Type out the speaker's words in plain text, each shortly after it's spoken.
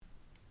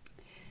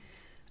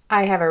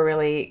I have a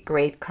really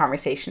great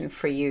conversation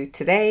for you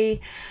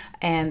today,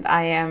 and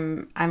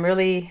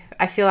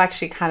I feel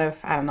actually kind of,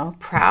 I don't know,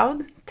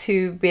 proud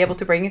to be able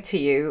to bring it to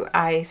you.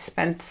 I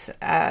spent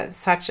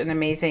such an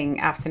amazing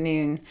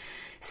afternoon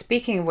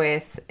speaking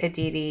with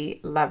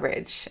Aditi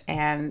Loveridge,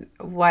 and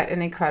what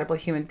an incredible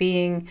human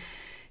being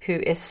who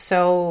is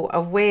so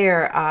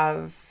aware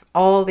of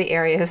all the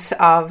areas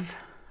of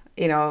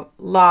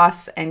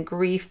loss and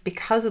grief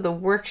because of the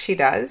work she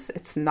does.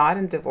 It's not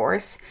in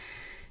divorce.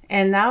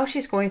 And now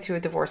she's going through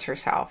a divorce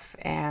herself.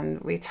 And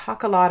we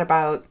talk a lot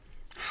about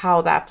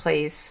how that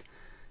plays,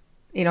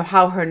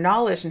 how her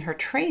knowledge and her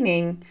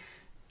training,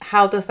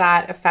 how does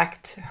that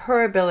affect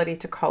her ability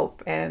to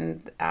cope?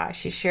 And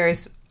she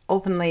shares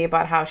openly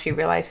about how she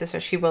realizes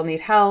that she will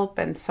need help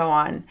and so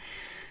on.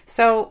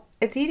 So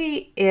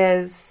Aditi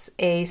is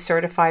a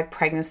certified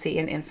pregnancy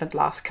and infant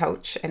loss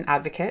coach and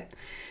advocate.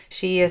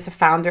 She is a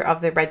founder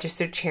of the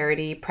registered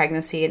charity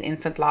Pregnancy and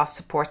Infant Loss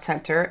Support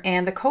Center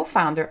and the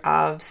co-founder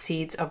of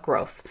Seeds of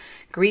Growth,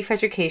 Grief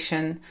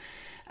Education.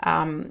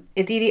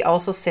 Aditi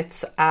also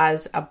sits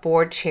as a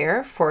board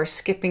chair for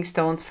Skipping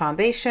Stones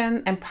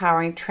Foundation,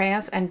 empowering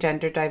trans and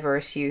gender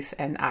diverse youth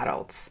and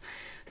adults.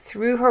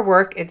 Through her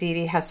work,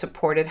 Aditi has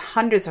supported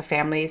hundreds of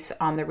families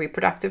on their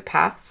reproductive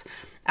paths.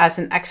 As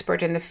an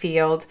expert in the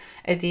field,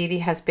 Aditi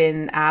has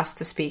been asked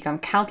to speak on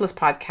countless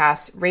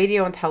podcasts,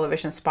 radio and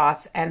television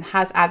spots, and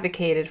has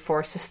advocated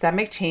for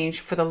systemic change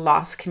for the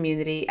loss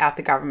community at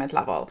the government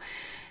level.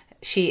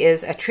 She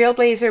is a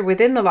trailblazer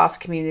within the loss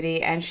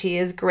community, and she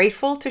is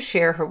grateful to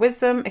share her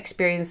wisdom,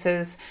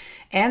 experiences,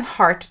 and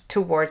heart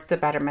towards the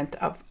betterment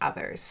of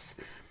others.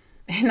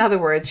 In other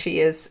words,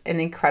 she is an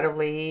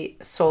incredibly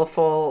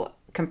soulful,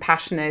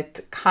 compassionate,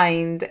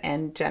 kind,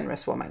 and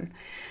generous woman.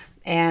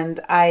 And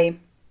I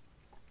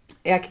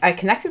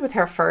connected with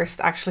her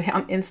first actually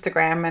on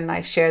Instagram, and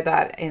I share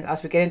that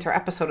as we get into our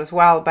episode as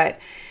well. But,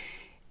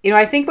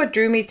 I think what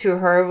drew me to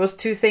her was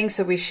two things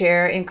that we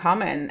share in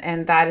common,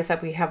 and that is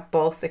that we have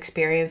both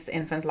experienced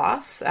infant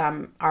loss.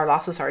 Our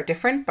losses are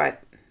different,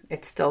 but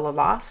it's still a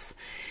loss.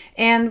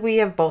 And we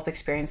have both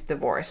experienced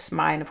divorce.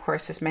 Mine, of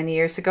course, is many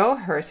years ago.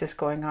 Hers is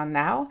going on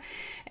now.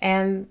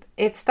 And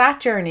it's that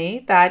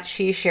journey that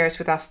she shares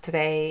with us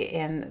today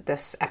in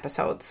this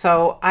episode.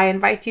 So I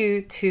invite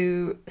you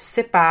to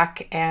sit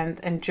back and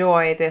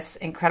enjoy this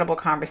incredible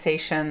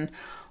conversation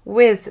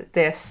with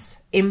this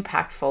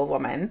impactful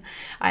woman.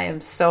 I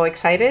am so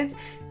excited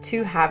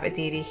to have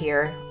Aditi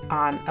here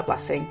on A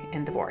Blessing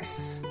in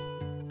Divorce.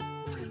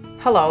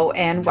 Hello,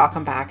 and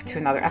welcome back to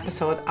another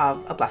episode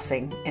of A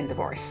Blessing in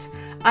Divorce.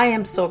 I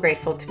am so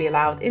grateful to be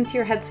allowed into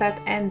your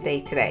headset and day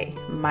to day.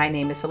 My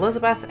name is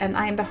Elizabeth, and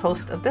I am the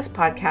host of this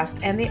podcast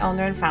and the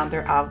owner and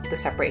founder of the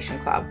Separation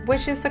Club,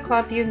 which is the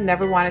club you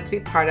never wanted to be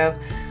part of,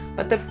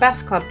 but the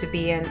best club to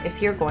be in if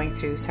you're going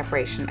through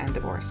separation and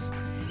divorce.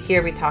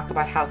 Here we talk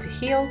about how to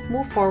heal,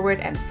 move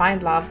forward, and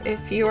find love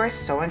if you are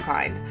so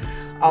inclined.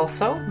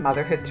 Also,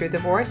 motherhood through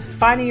divorce,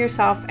 finding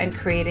yourself, and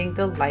creating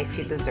the life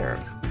you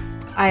deserve.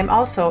 I am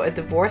also a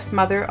divorced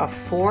mother of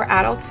 4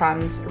 adult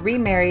sons,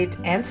 remarried,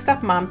 and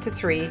stepmom to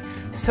 3,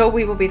 so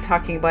we will be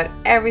talking about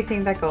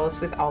everything that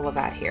goes with all of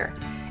that here.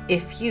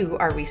 If you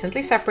are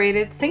recently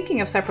separated,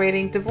 thinking of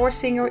separating,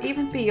 divorcing, or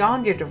even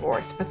beyond your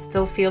divorce, but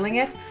still feeling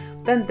it,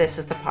 then this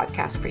is the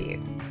podcast for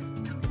you.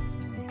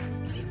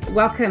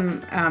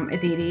 Welcome,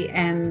 Aditi,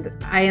 and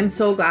I am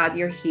so glad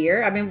you're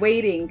here. I've been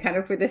waiting kind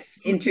of for this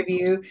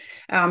interview.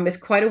 It's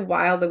quite a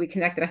while that we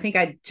connected. I think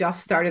I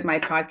just started my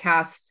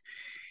podcast.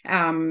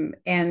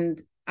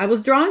 And I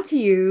was drawn to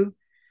you.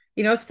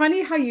 It's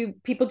funny how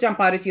people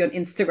jump out at you on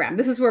Instagram.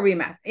 This is where we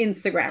met,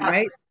 Instagram,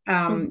 Yes.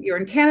 right? You're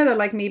in Canada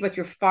like me, but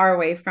you're far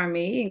away from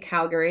me in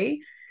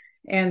Calgary.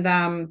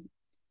 And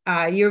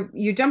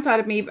you jumped out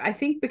at me, I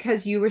think,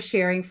 because you were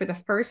sharing for the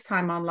first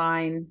time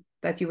online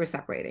that you were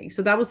separating.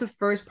 So that was the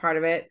first part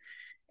of it.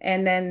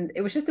 And then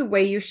it was just the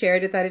way you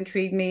shared it that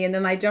intrigued me. And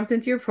then I jumped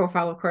into your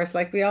profile, of course,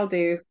 like we all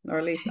do, or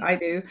at least I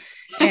do.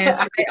 And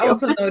I I did too.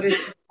 also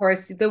noticed, of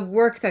course, the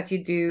work that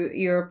you do.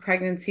 You're a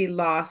pregnancy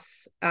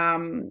loss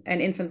and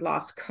infant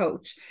loss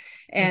coach.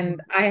 And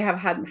Mhm. I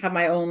have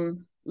my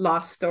own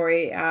loss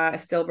story, a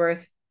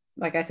stillbirth.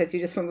 Like I said to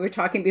you just when we were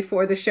talking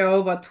before the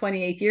show, about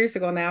 28 years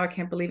ago now. I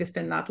can't believe it's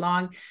been that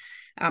long.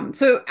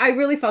 So I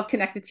really felt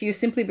connected to you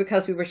simply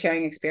because we were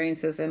sharing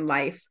experiences in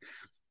life.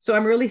 So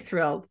I'm really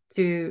thrilled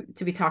to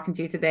be talking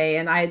to you today.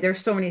 And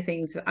there's so many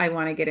things I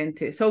want to get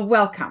into. So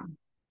welcome.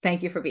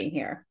 Thank you for being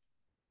here.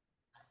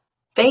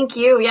 Thank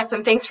you. Yes,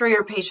 and thanks for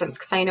your patience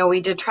because I know we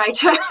did try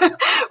to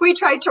we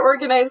tried to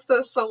organize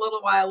this a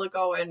little while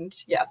ago, and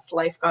yes,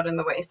 life got in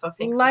the way. So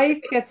thanks for your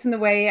Life gets in the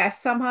way. I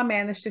somehow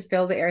managed to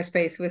fill the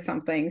airspace with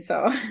something.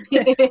 So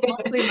patience.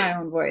 mostly my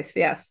own voice,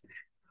 yes.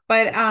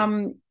 But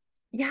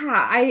yeah,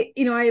 I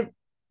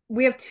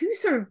we have two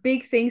sort of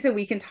big things that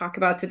we can talk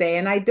about today.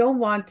 And I don't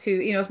want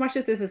to, as much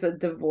as this is a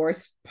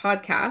divorce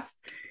podcast,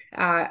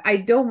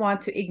 I don't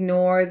want to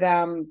ignore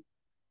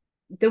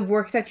the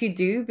work that you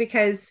do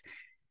because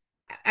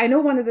I know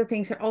one of the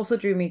things that also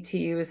drew me to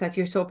you is that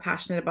you're so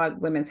passionate about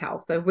women's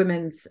health, the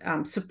women's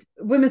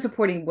women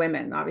supporting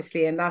women,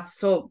 obviously, and that's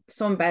so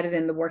embedded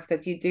in the work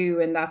that you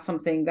do, and that's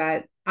something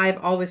that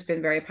I've always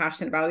been very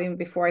passionate about. Even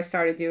before I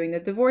started doing the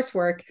divorce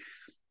work,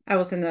 I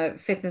was in the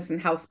fitness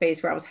and health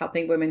space where I was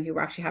helping women who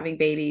were actually having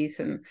babies,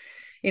 and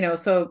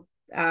so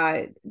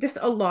just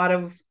a lot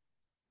of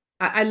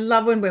I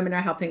love when women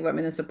are helping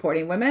women and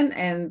supporting women,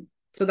 and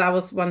so that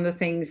was one of the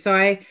things. So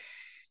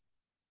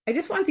I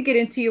just want to get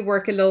into your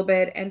work a little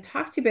bit and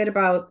talk to you a bit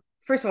about,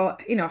 first of all,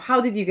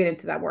 how did you get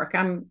into that work?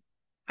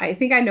 I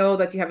think I know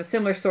that you have a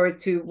similar story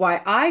to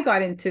why I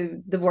got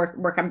into the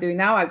work I'm doing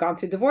now. I've gone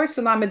through divorce,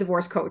 so now I'm a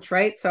divorce coach,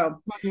 right?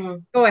 So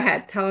Mhm. go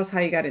ahead, tell us how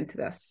you got into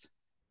this.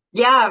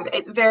 Yeah,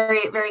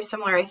 very, very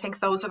similar. I think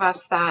those of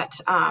us that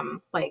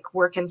like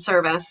work in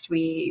service,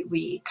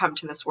 we come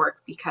to this work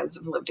because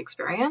of lived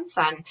experience,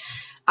 and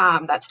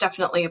that's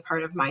definitely a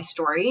part of my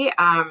story.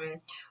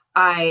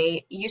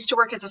 I used to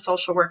work as a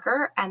social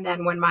worker, and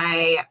then when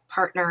my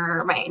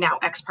partner, my now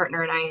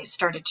ex-partner, and I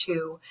started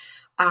to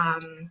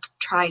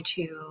try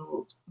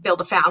to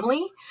build a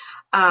family,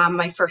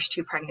 my first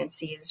two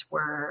pregnancies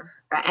were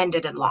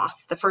ended in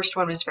loss. The first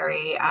one was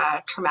very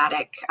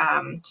traumatic.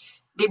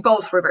 They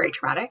both were very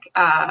traumatic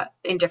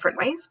in different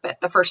ways,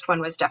 but the first one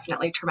was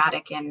definitely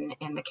traumatic in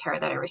the care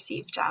that I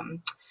received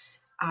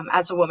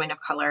as a woman of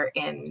color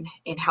in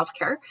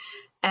healthcare.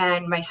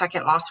 And my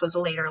second loss was a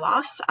later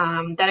loss.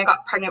 Then I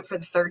got pregnant for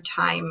the third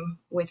time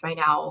with my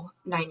now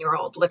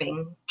 9-year-old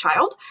living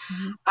child.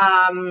 Mhm.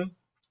 Um,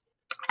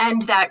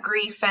 and that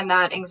grief and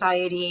that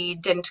anxiety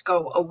didn't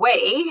go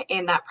away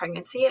in that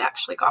pregnancy. It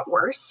actually got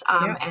worse,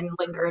 Yeah. and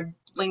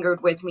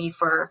lingered with me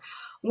for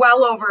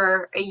well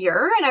over a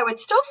year. And I would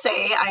still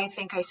say I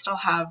think I still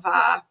have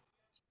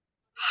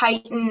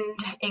heightened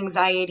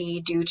anxiety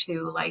due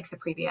to like the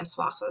previous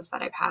losses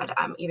that I've had,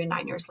 even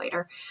 9 years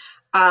later.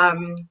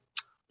 Um,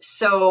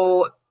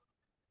 so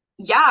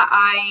yeah,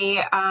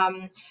 I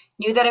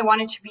knew that I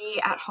wanted to be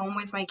at home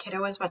with my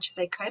kiddo as much as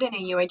I could, and I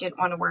knew I didn't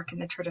want to work in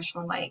the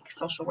traditional like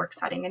social work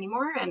setting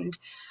anymore. And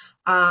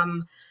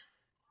um,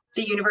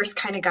 the universe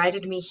kind of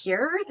guided me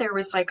here. There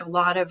was like a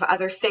lot of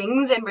other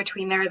things in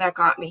between there that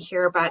got me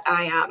here, but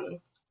I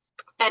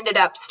ended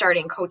up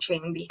starting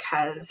coaching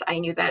because I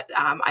knew that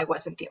I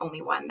wasn't the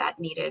only one that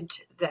needed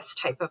this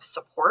type of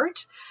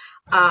support.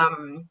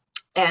 Um,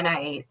 and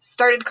I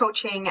started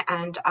coaching,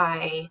 and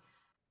I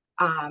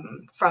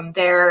from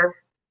there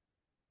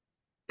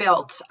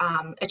built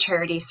a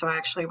charity. So I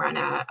actually run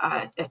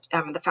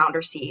I'm the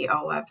founder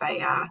CEO of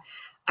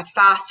a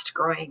fast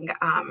growing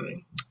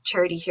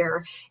charity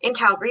here in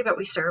Calgary, but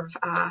we serve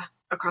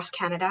across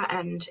Canada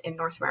and in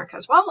North America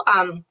as well.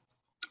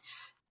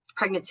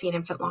 Pregnancy and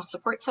Infant Loss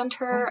Support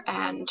Yeah. Center.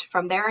 And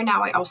from there,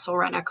 now I also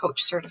run a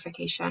coach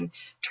certification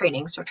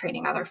training. So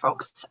training other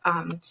folks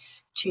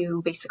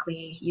to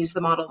basically use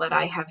the model that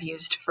I have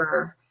used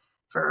for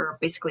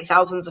basically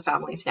thousands of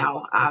families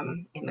now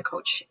in the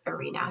coach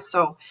arena.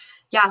 So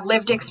yeah,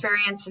 lived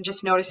experience and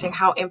just noticing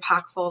how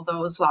impactful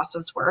those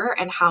losses were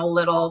and how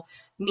little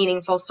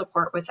meaningful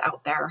support was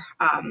out there.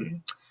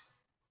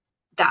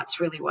 That's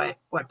really what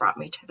brought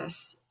me to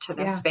this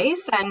Yeah.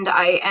 space. And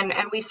and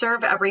we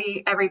serve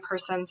every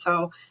person.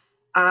 So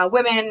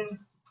women,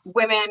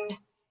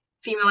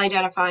 female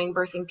identifying,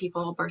 birthing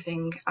people,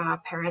 birthing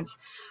parents,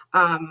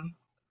 um,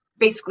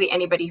 basically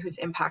anybody who's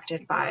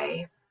impacted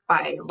by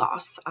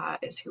loss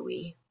is who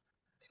we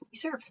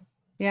serve.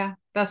 Yeah,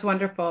 that's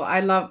wonderful.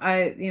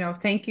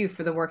 Thank you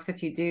for the work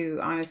that you do,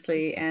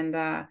 honestly. And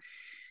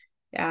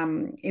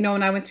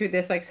when I went through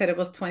this, like I said, it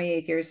was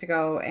 28 years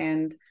ago,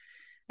 and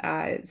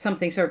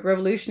something sort of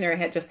revolutionary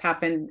had just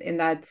happened in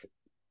that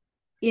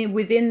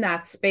within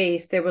that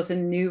space, there was a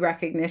new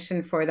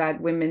recognition for that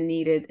women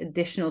needed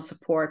additional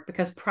support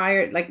because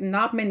prior, like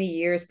not many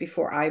years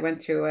before I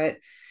went through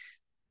it,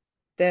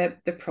 the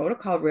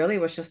protocol really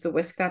was just to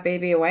whisk that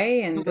baby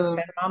away and just Mm-hmm.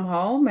 send mom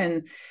home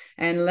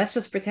and let's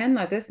just pretend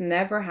that this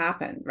never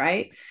happened,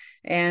 right?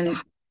 Yeah.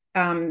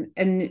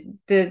 And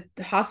the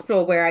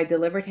hospital where I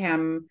delivered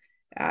him,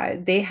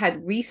 they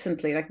had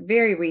recently, like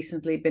very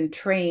recently, been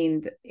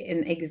trained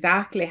in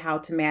exactly how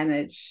to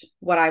manage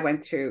what I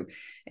went through.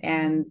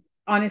 And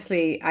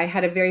honestly, I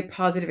had a very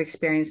positive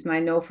experience, and I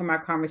know from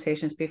our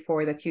conversations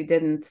before that you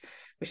didn't,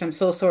 which I'm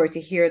so sorry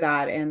to hear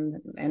that, and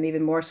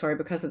even more sorry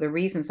because of the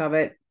reasons of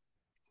it.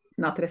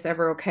 Not that it's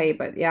ever okay,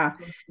 but yeah.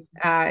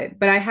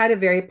 But I had a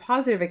very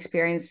positive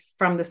experience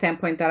from the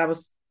standpoint that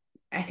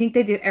I think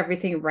they did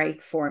everything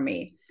right for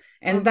me.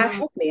 And that Mm-hmm.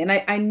 helped me. And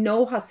I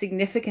know how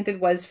significant it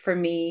was for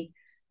me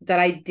that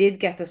I did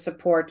get the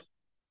support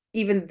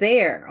even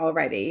there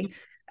already.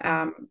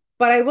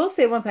 But I will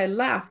say, once I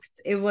left,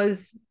 it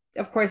was,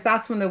 of course,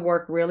 that's when the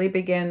work really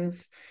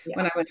begins,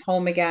 when Yeah. I went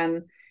home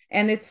again.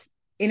 And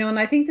and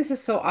I think this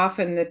is so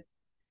often that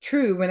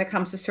true when it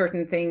comes to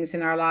certain things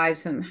in our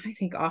lives. And I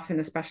think often,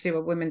 especially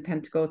what women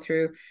tend to go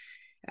through,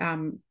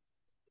 um,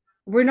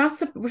 we're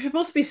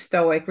supposed to be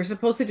stoic. We're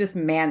supposed to just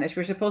manage.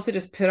 We're supposed to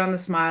just put on the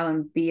smile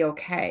and be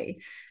okay.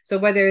 So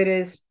whether it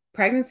is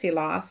pregnancy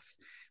loss,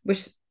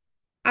 which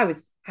I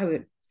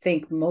would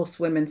think most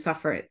women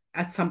suffer it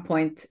at some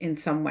point in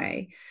some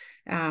way.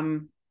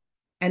 Um,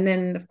 and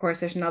then, of course,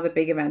 there's another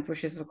big event,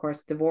 which is, of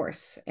course,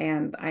 divorce.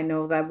 And I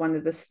know that one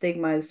of the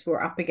stigmas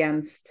we're up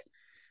against,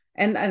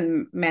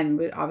 and men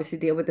would obviously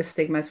deal with the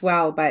stigma as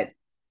well, but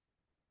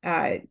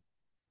uh,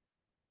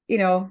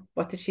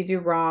 what did she do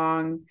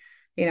wrong?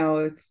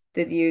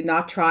 Did you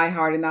not try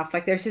hard enough?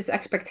 Like there's this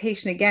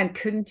expectation again.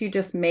 Couldn't you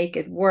just make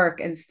it work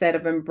instead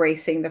of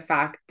embracing the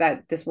fact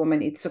that this woman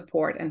needs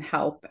support and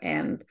help?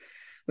 And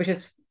which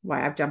is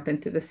why I've jumped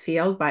into this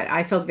field. But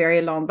I felt very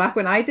alone. Back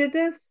when I did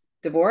this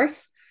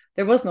divorce,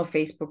 there was no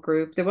Facebook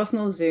group, there was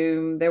no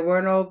Zoom, there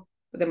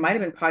might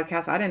have been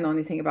podcasts. I didn't know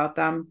anything about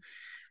them.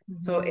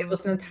 So it Mhm.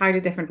 was an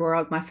entirely different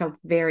world. And I felt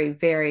very,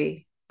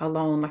 very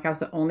alone. Like I was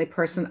the only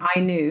person I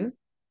knew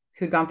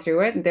who'd gone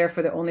through it, and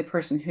therefore the only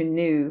person who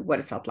knew what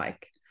it felt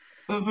like.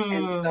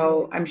 And Mhm.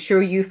 so I'm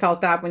sure you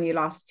felt that when you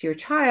lost your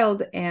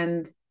child.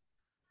 And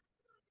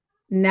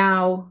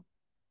now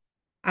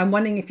I'm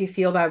wondering if you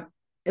feel that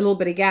a little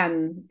bit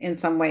again in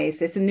some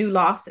ways. It's a new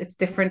loss. It's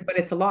different, but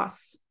it's a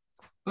loss.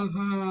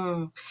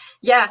 Mhm.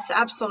 Yes,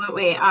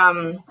 absolutely.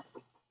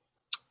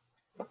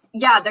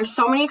 Yeah, there's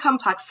so many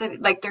complexities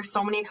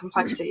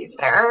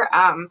there.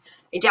 I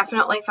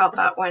definitely felt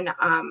that when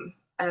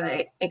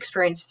I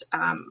experienced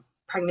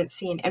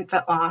pregnancy and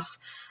infant loss.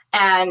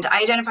 And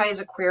I identify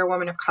as a queer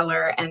woman of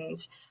color, and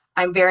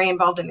I'm very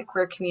involved in the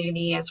queer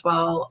community as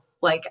well.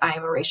 Like I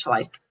am a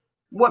racialized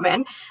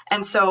woman.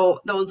 And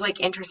so those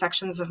like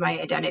intersections of my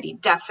identity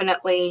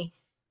definitely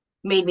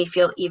made me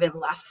feel even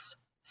less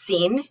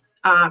seen.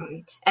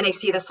 And I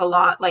see this a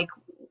lot, like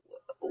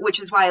which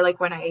is why like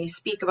when I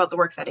speak about the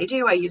work that I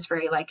do, I use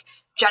very like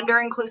gender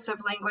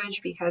inclusive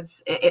language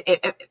because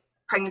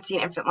pregnancy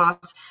and infant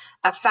loss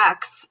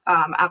affects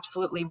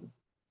absolutely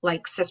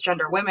like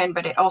cisgender women,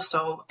 but it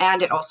also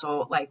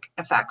like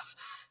affects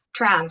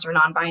trans or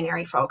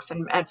non-binary folks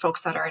and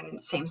folks that are in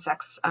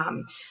same-sex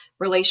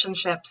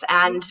relationships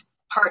and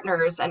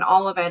partners and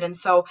all of it. And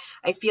so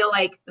I feel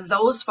like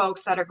those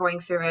folks that are going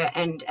through it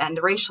and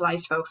the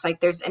racialized folks, like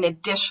there's an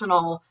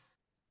additional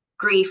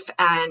grief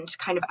and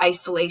kind of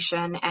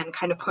isolation and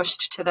kind of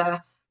pushed to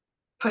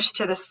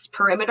this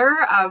perimeter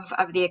of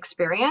the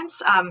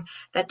experience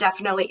that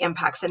definitely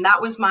impacts. And that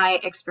was my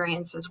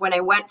experiences when I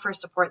went for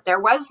support.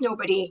 There was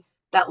nobody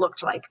that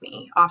looked like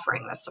me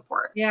offering this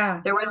support.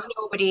 Yeah. There was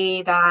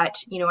nobody that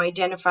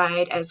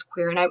identified as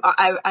queer, and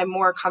I'm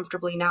more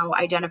comfortably now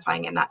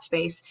identifying in that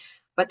space.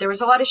 But there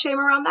was a lot of shame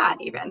around that,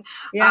 even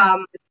Yeah.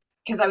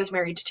 because I was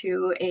married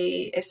to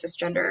a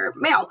cisgender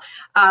male.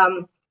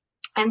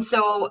 And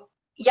so,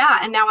 yeah,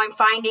 and now I'm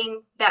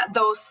finding that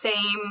those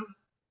same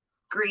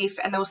grief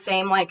and those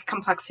same like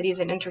complexities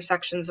and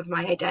intersections of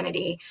my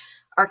identity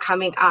are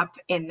coming up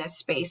in this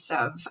space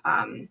of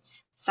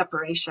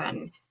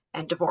separation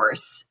and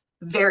divorce,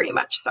 very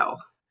much so.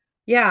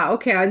 Yeah,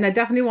 okay. And I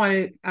definitely want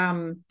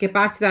to get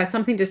back to that.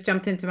 Something just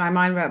jumped into my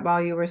mind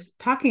while you were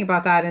talking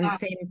about that, and Yeah.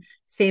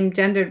 same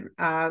gendered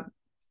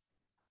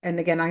and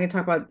again, I'm going to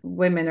talk about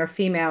women or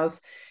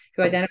females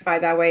who identify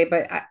that way.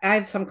 But I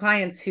have some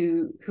clients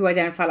who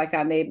identify like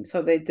that, and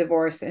they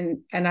divorce. And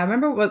I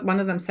remember what one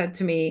of them said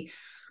to me.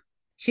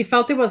 She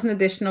felt there was an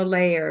additional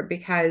layer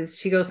because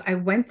she goes, I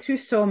went through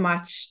so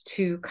much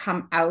to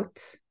come out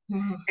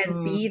and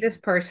Mhm. be this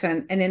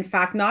person. And in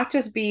fact, not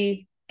just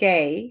be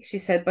gay, she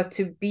said, but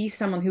to be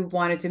someone who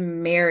wanted to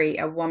marry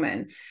a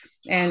woman.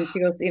 And she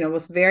goes,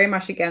 was very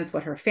much against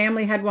what her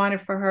family had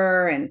wanted for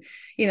her. And,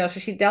 so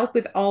she dealt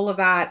with all of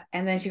that.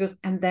 And then she goes,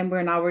 and then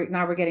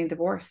we're getting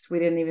divorced. We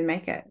didn't even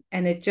make it.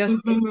 And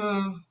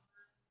Mhm.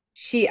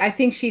 I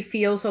think she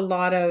feels a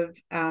lot of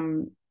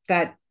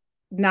that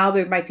now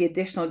there might be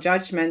additional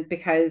judgment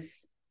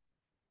because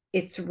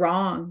it's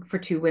wrong for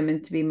two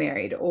women to be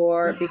married,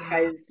 or Yeah.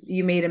 because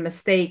you made a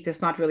mistake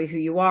that's not really who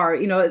you are.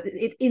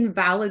 It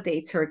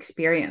invalidates her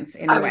experience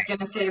in a I way. was going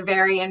to say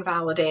very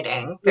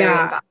invalidating, very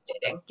Yeah.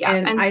 invalidating. Yeah.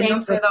 And And I know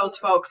same for this. those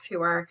folks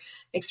who are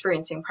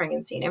experiencing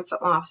pregnancy and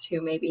infant loss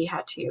who maybe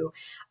had to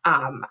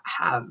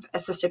have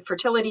assisted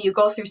fertility. You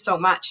go through so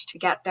much to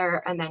get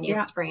there and then you Yeah.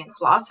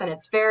 experience loss. And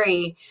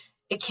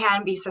it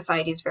can be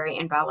society's very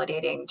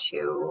invalidating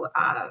to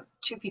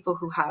people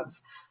who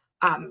have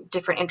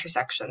different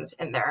intersections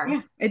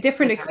Yeah. A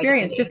different in their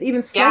experience, just identity.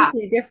 even Yeah.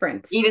 slightly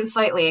different. Even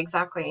slightly.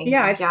 Exactly.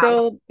 Yeah. It's Yeah.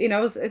 still,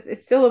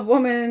 it's still a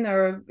woman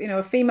or,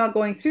 a female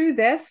going through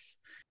this.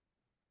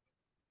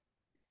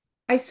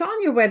 I saw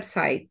on your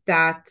website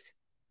that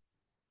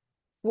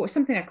what was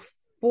something like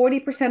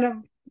 40% of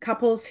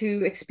couples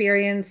who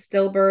experience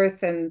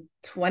stillbirth and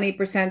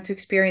 20% who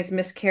experience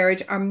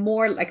miscarriage are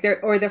more like they're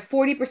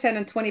 40%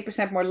 and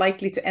 20% more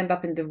likely to end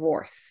up in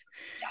divorce.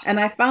 And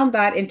Yes. I found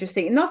that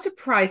interesting, not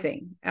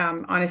surprising,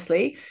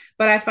 honestly,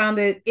 but I found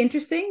it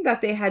interesting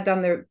that they had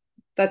done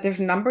that there's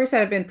numbers that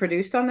have been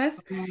produced on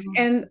this. Mhm.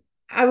 And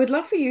I would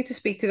love for you to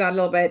speak to that a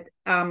little bit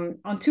on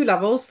two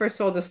levels. First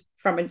of all, just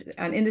from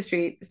an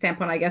industry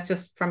standpoint, I guess,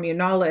 just from your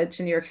knowledge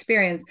and your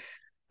experience,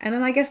 and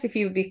then I guess if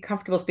you'd be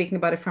comfortable speaking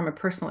about it from a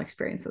personal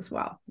experience as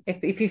well,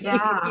 if you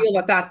Yeah.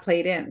 feel that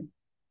played in.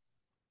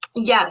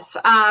 Yes.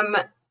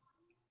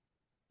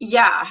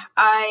 Yeah,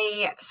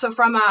 so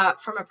from a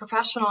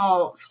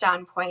professional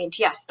standpoint,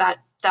 yes, that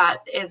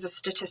is a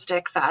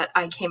statistic that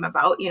I came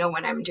about,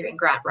 when I'm doing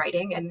grant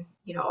writing and,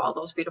 all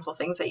those beautiful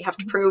things that you have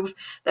to prove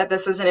that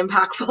this is an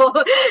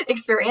impactful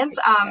experience.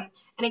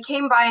 And it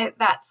came by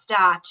that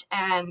stat,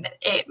 and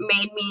it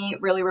made me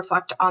really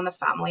reflect on the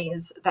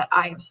families that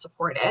I have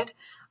supported,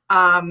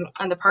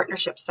 and the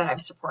partnerships that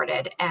I've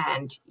supported.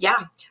 And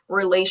yeah,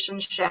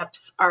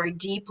 relationships are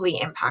deeply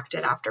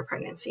impacted after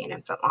pregnancy and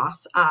infant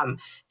loss.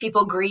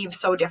 People grieve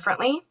so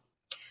differently,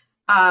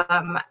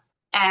 um,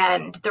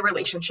 and the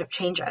relationship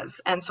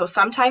changes. And so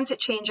sometimes it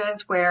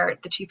changes where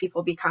the two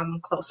people become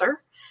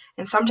closer,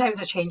 and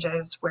sometimes it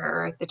changes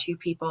where the two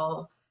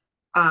people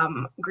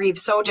grieve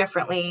so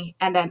differently,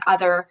 and then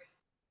other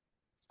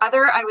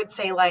I would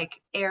say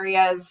like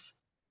areas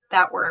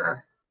that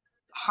were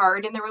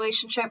hard in the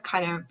relationship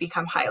kind of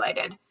become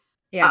highlighted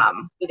Yeah.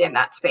 within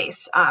that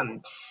space.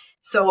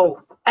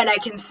 So, and I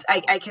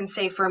can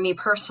say for me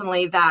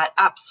personally that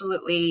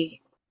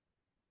absolutely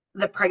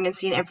the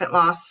pregnancy and infant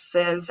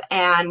losses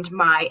and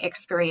my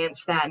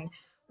experience then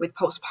with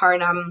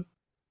postpartum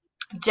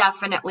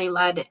definitely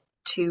led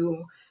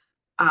to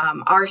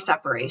our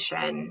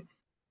separation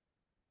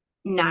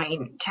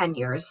 9, 10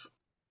 years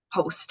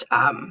post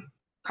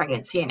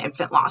pregnancy and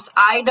infant loss.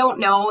 I don't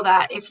know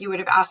that if you would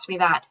have asked me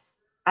that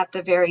at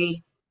the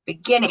very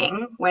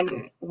beginning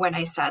when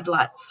I said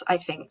I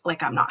think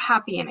like I'm not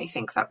happy and I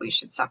think that we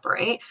should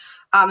separate.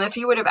 If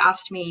you would have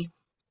asked me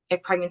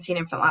if pregnancy and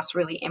infant loss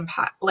really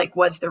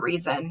was the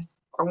reason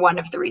or one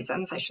of the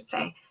reasons I should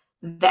say,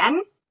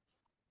 then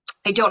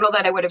I don't know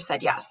that I would have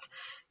said yes.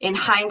 In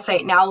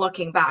hindsight, now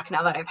looking back,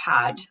 now that I've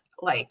had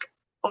like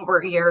over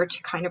a year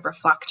to kind of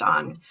reflect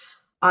on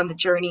the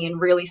journey and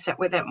really sit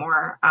with it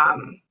more.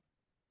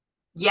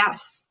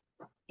 Yes,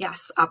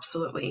 yes,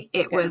 absolutely.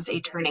 It Yeah. was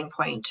a turning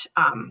point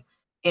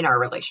in our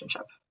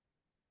relationship.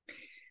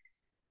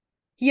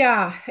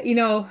 Yeah.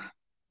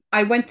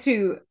 I went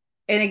through,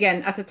 and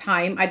again, at the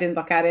time, I didn't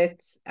look at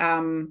it.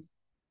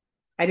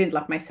 I didn't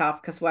love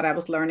myself because what I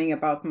was learning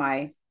about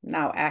my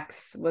now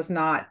ex was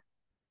not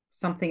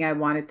something I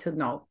wanted to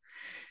know.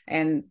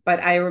 But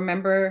I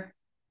remember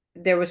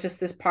there was just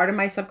this part of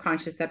my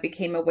subconscious that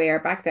became aware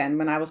back then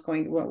when I was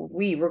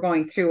we were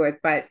going through it,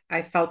 but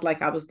I felt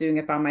like I was doing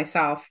it by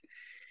myself.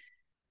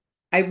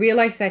 I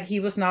realized that he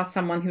was not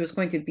someone who was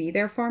going to be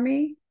there for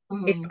me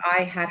if Mm-hmm.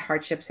 I had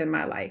hardships in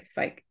my life,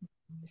 like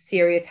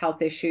serious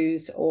health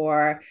issues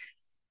or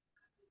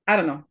I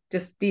don't know,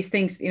 just these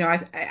things.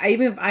 I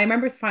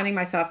remember finding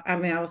myself. I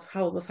mean,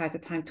 how old was I at the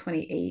time?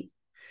 28,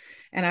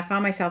 and I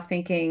found myself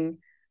thinking,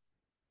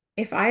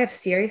 if I have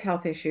serious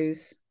health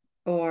issues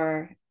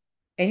or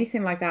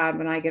anything like that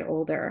when I get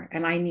older,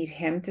 and I need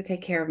him to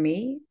take care of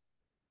me,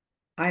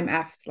 I'm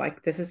effed.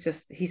 Like this is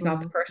just he's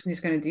not the person who's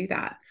going to do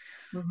that.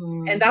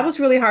 And Mm-hmm. that was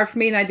really hard for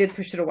me, and I did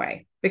push it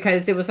away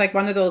because it was like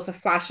one of those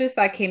flashes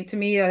that came to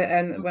me,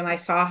 and when I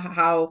saw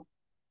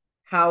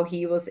how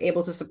he was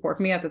able to support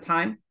me at the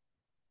time,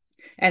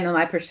 and then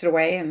I pushed it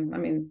away, and I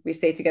mean we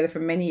stayed together for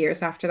many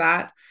years after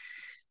that.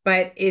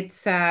 But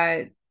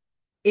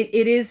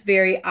it is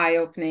very eye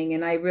opening,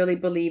 and I really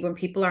believe when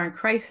people are in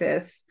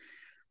crisis,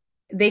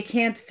 they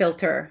can't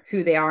filter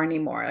who they are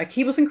anymore. Like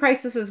he was in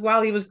crisis as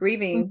well. He was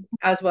grieving,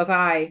 as was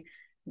I.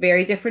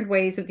 Very different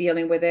ways of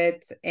dealing with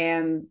it.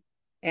 And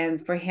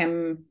for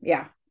him,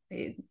 yeah,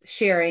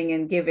 sharing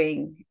and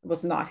giving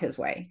was not his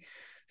way.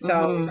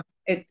 So Mm-hmm.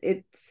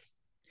 it's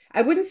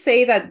I wouldn't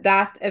say that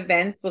that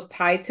event was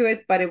tied to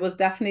it, but it was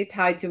definitely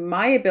tied to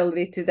my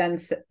ability to then,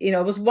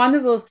 it was one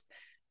of those,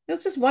 it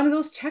was just one of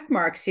those check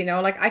marks,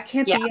 like I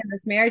can't Yeah. be in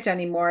this marriage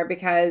anymore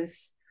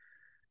because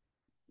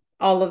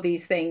all of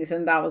these things,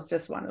 and that was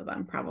just one of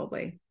them,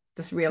 probably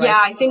just Yeah,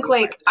 realizing. I think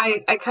like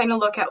I kind of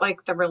look at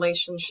like the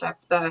relationship,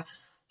 the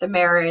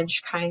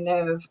marriage kind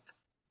of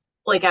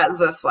like as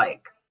this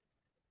like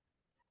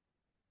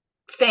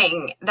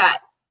thing that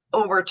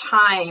over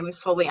time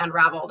slowly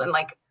unraveled and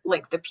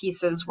like the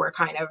pieces were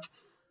kind of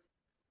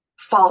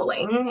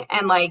falling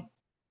and like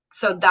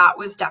so that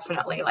was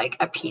definitely like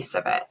a piece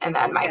of it. And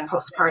then my Yeah,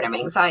 postpartum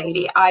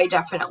anxiety, I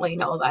definitely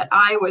know that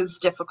I was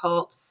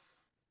difficult.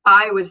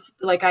 I was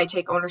like, I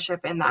take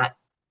ownership in that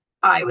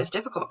I was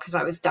difficult because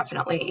I was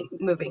definitely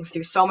moving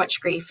through so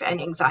much grief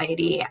and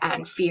anxiety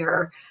and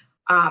fear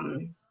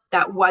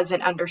that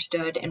wasn't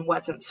understood and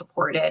wasn't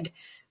supported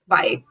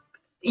by,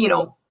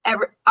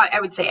 I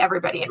would say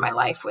everybody in my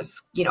life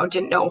was,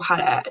 didn't know how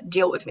to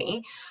deal with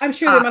me. I'm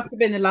sure there Um, must have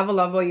been a level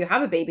of, well, you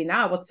have a baby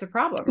now, what's the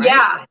problem,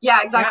 right?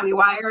 yeah, Yeah. exactly.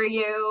 Why are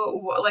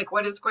you like,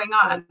 what is going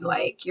on?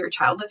 Like, your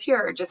child is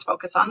here, just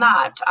focus on Mhm.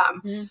 that,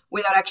 Mhm.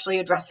 without actually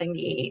addressing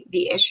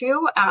the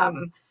issue.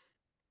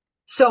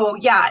 So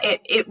yeah,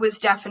 it was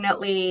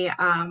definitely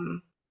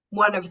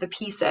one of the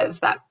pieces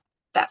that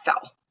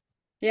fell.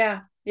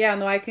 Yeah, yeah,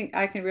 no, I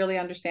can really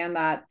understand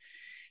that.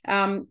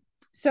 um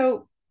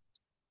so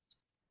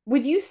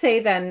would you say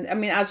then, I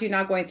mean, as you're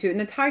now going through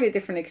an entirely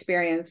different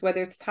experience,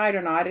 whether it's tied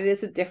or not, it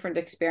is a different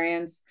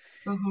experience.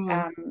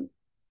 Hmm. um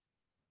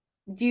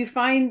do you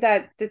find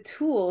that the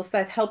tools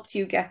that helped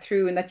you get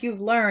through and that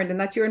you've learned and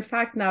that you're in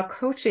fact now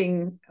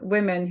coaching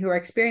women who are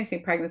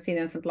experiencing pregnancy and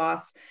infant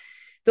loss,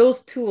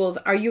 those tools,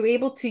 are you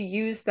able to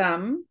use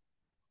them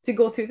to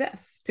go through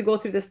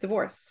this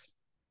divorce?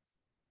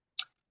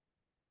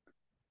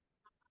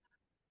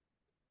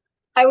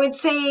 I would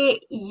say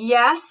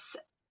yes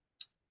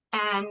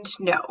and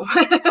no.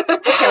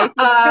 Okay,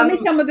 so tell me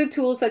um, some of the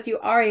tools that you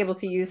are able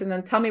to use and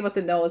then tell me what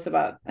the no is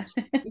about.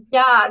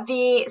 yeah,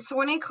 the so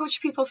when I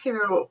coach people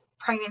through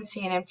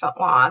pregnancy and infant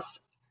loss,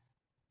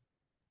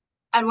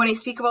 and when I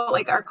speak about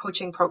like our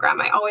coaching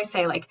program, I always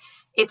say like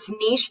it's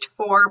niched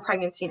for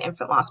pregnancy and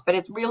infant loss, but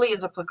it really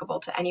is applicable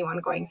to anyone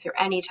going through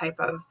any type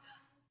of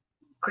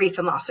grief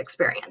and loss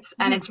experience.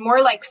 And Mhm. it's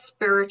more like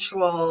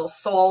spiritual,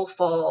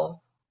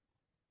 soulful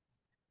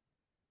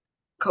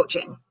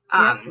coaching.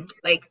 Yeah.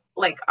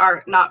 Like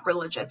our not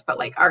religious, but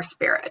like our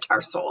spirit,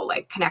 our soul,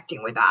 like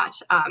connecting with that.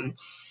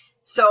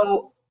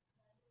 So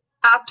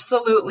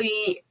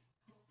absolutely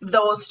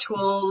those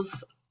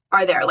tools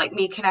are there, like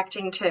me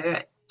connecting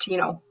to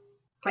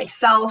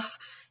myself,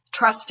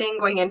 trusting,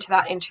 going into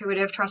that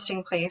intuitive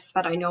trusting place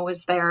that I know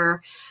is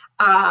there.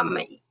 um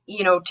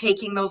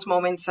Taking those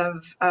moments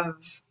of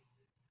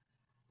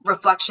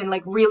reflection,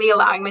 like really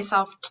allowing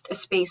myself a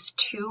space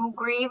to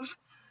grieve,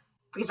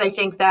 because I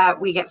think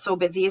that we get so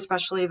busy,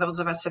 especially those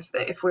of us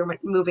if we're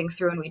moving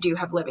through and we do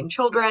have living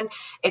children.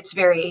 It's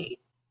very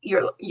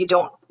you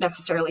don't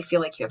necessarily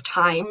feel like you have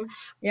time,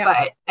 Yeah.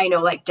 but I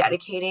know like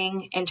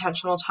dedicating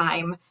intentional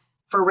time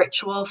for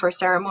ritual, for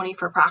ceremony,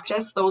 for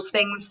practice, those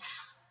things,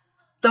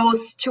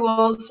 those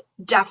tools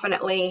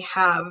definitely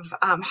have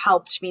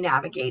helped me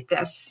navigate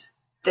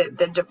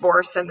the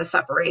divorce and the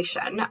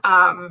separation.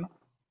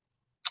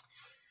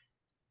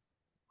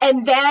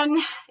 And then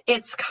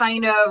it's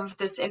kind of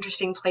this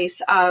interesting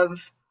place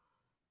of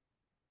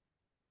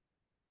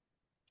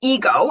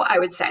ego, I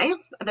would say.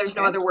 There's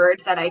no Okay. other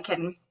word that I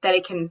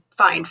can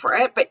find for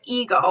it, but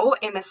ego,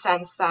 in the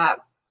sense that,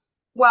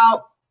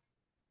 well,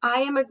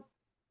 I am a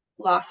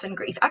loss and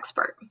grief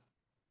expert.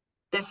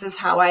 This is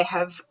how I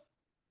have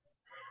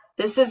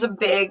this is a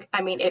big,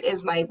 I mean, it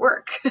is my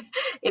work.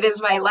 It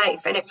is my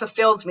life, and it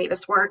fulfills me.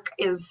 This work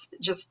is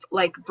just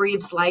like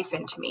breathes life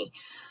into me.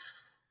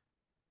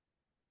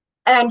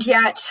 And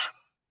yet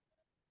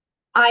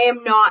I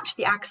am not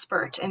the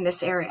expert in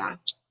this area.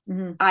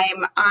 Hmm. I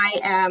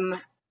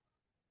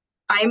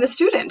am the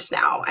student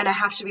now, and I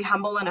have to be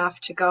humble enough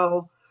to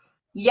go,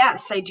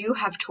 yes, I do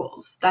have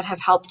tools that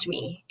have helped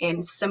me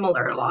in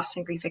similar loss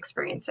and grief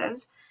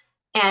experiences.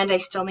 And I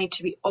still need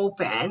to be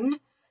open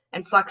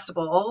and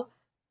flexible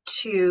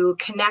to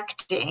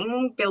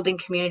connecting, building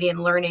community,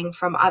 and learning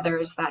from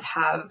others that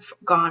have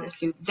gone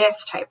through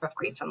this type of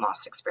grief and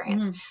loss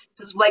experience. Hmm.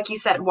 Because, like you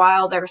said,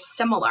 while they're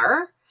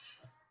similar,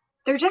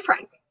 they're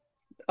different.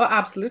 Oh,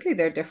 absolutely,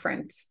 they're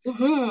different. You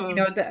Hmm.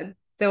 know,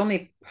 the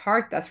only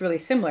part that's really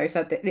similar is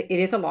that it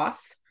is a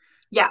loss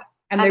Yeah.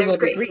 and And there there's will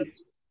be grief. grief.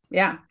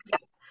 Yeah.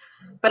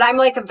 But I'm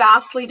like a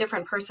vastly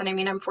different person. I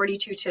mean, I'm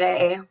 42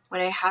 today.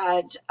 When I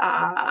had,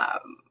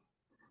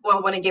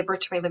 well, when I gave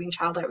birth to my living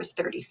child, I was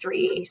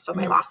 33. So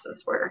my Mhm.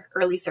 losses were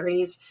early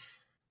 30s.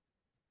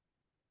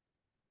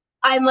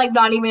 I'm like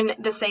not even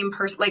the same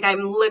person. Like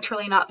I'm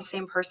literally not the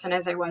same person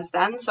as I was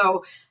then.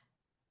 So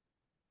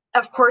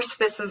of course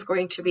this is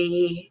going to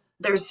be,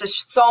 there's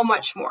just so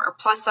much more.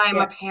 Plus I'm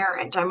a Yeah.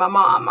 parent, I'm a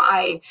mom.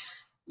 I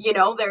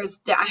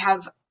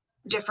have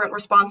different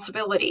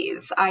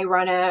responsibilities. I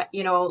run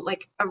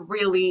like a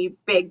really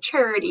big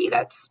charity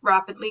that's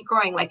rapidly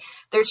growing. Like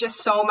there's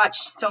just so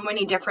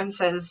many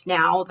differences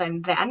now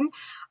than then.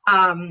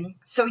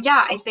 So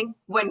yeah, I think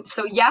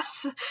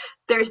yes,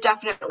 there's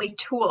definitely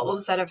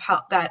tools that have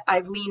helped, that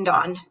I've leaned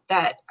on,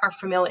 that are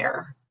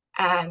familiar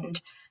and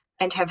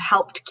have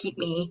helped keep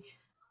me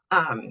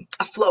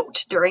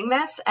afloat during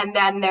this. And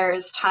then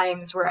there's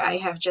times where I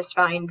have just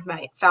found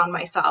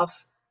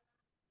myself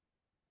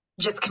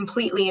just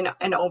completely in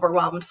an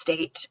overwhelmed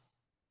state,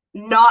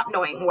 not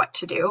knowing what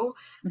to do,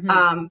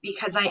 Hmm.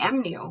 because I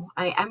am new.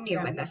 I am new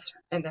Yeah.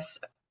 in this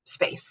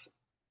space.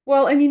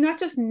 Well, and you're not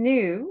just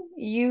new,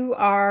 you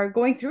are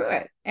going through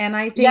it. And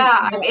I think,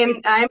 Yeah,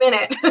 I'm in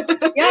it.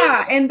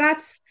 yeah, and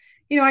that's,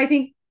 I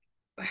think,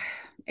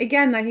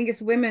 again, I think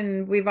as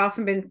women, we've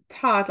often been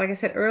taught, like I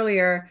said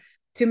earlier,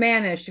 to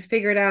manage, to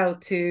figure it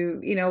out,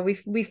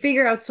 we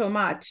figure out so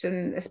much,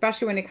 and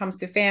especially when it comes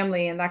to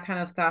family and that kind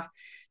of stuff.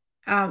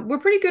 We're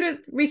pretty good at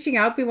reaching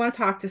out. We want to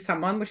talk to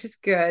someone, which is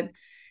good.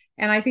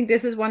 And I think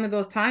this is one of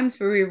those times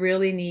where we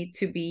really need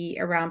to be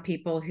around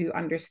people who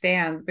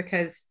understand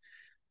because,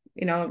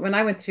 when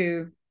I went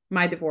through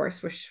my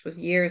divorce, which was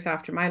years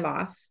after my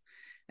loss,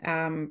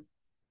 um,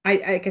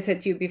 like I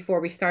said to you before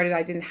we started,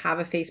 I didn't have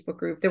a Facebook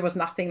group. There was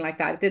nothing like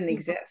that. It didn't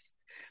exist.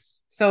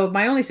 So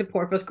my only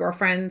support was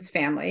girlfriends,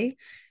 family,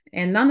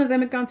 and none of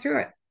them had gone through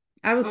it.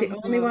 I was the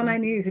only one Mhm. I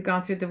knew who'd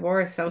gone through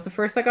divorce. I was the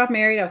first I got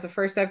married. I was the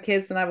first to have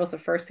kids, and I was the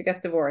first to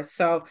get divorced.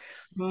 So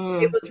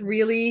it Mhm. was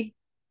really,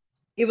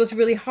 it was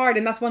really hard.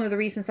 And that's one of the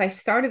reasons I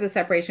started the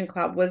Separation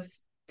Club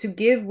was to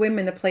give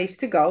women a place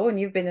to go. And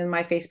you've been in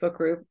my Facebook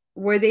group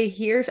where they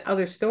hear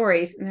other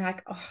stories and they're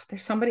like, oh,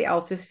 there's somebody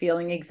else who's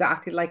feeling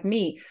exactly like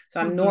me. So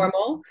I'm Hmm.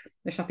 normal.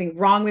 There's nothing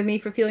wrong with me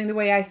for feeling the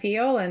way I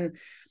feel. And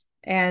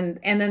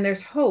then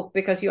there's hope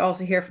because you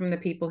also hear from the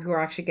people who are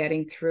actually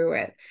getting through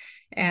it.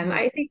 And Hmm.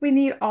 I think we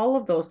need all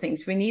of those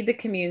things. We need the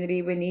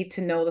community. We need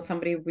to know that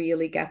somebody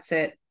really gets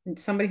it,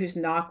 somebody who's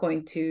not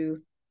going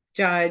to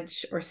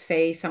judge or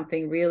say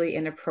something really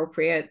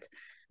inappropriate.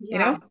 You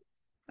Yeah. know,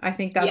 I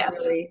think that's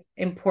Yes. really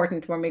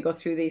important when we go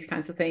through these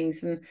kinds of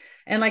things.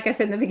 And like I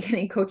said in the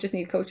beginning, coaches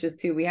need coaches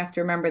too. We have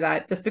to remember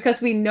that just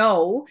because we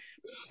know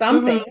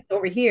some Hmm. things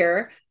over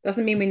here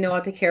doesn't mean we know how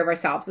to take care of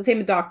ourselves. The same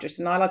with doctors.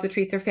 They're not allowed to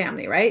treat their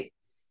family, right?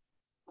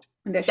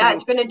 And there should Yeah, be.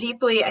 it's been a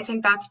deeply, I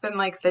think that's been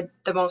like the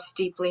most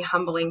deeply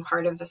humbling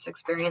part of this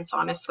experience,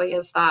 honestly,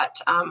 is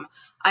that I'm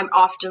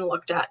often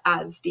looked at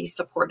as the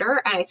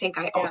supporter. And I think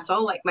I Yeah.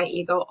 also, like my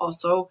ego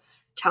also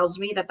tells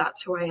me that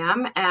that's who I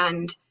am.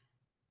 And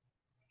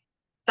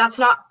that's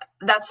not,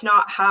 that's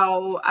not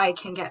how I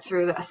can get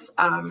through this.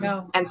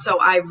 No. And so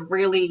I've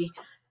really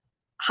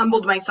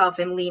humbled myself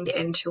and leaned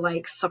into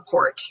like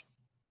support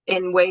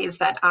in ways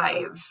that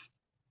I've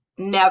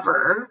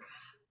never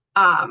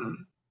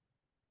um,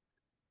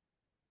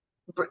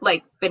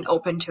 like been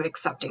open to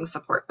accepting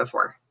support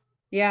before.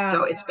 Yeah.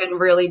 So it's been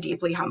really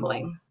deeply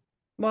humbling.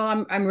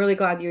 Well, I'm really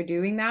glad you're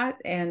doing that.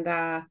 And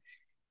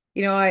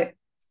I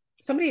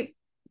somebody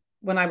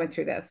when I went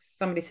through this,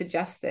 somebody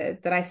suggested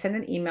that I send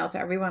an email to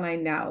everyone I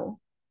know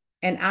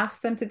and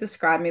ask them to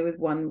describe me with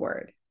one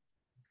word.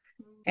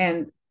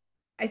 And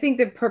I think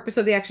the purpose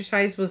of the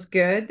exercise was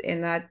good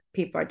in that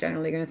people are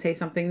generally going to say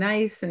something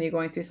nice and you're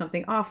going through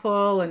something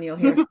awful and you'll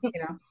hear,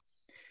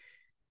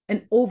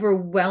 an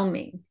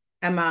overwhelming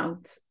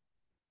amount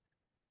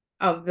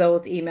of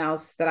those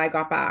emails that I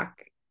got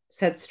back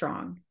said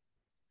strong.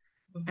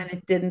 And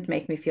it didn't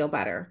make me feel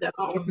better. It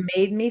No.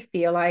 made me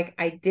feel like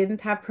I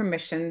didn't have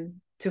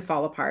permission to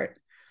fall apart.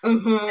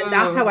 And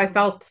that's Hmm. how I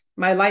felt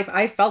my life.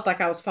 I felt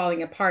like I was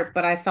falling apart,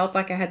 but I felt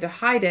like I had to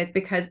hide it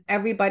because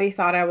everybody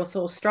thought I was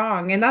so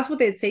strong. And that's what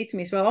they'd say to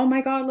me as well. Oh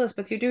my God, Liz,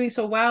 but you're doing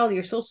so well.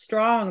 You're so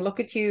strong. Look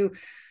at you.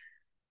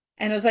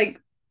 And it was like,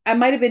 I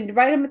might have been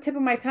right on the tip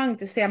of my tongue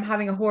to say I'm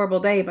having a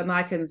horrible day, but now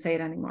I couldn't say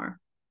it anymore.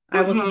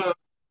 I wasn't Hmm.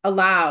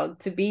 allowed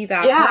to be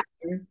that Yeah.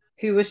 person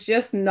who was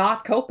just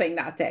not coping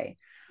that day.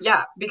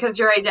 Yeah. Because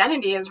your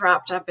identity is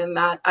wrapped up in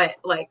that. I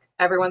like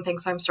everyone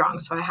thinks I'm strong,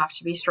 so I have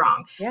to be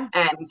strong. Yeah.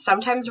 And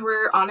sometimes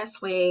we're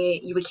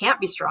honestly, we can't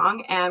be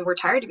strong and we're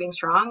tired of being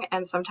strong.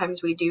 And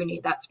sometimes we do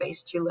need that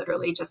space to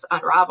literally just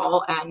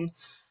unravel. And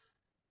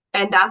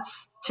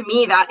that's, to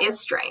me, that is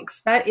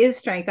strength. That is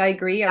strength. I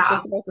agree. I was Yeah.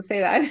 just about to say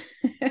that.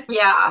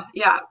 Yeah,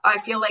 yeah. I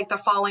feel like the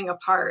falling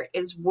apart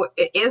is what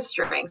it is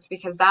strength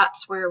because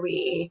that's where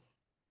we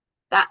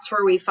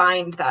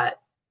find that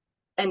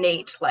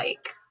innate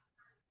like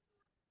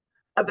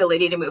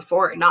ability to move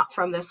forward, not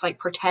from this like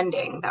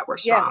pretending that we're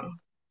strong. Yes.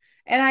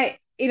 And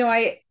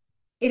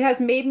it has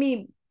made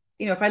me,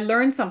 if I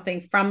learned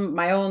something from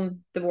my own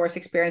divorce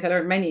experience, I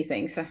learned many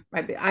things.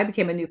 I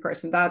became a new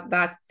person.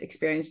 That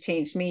experience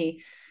changed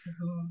me.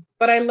 Mhm.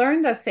 But I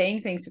learned that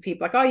saying things to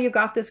people like, oh, you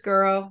got this,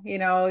 girl,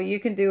 you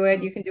can do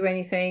it, you can do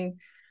anything.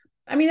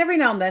 I mean, every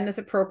now and then it's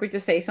appropriate to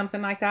say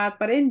something like that,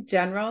 but in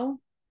general,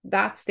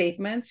 that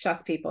statement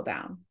shuts people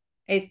down.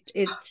 It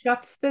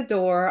shuts the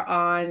door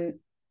on,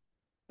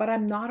 but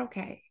I'm not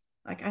okay.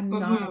 Like I'm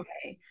not Mhm.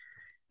 okay.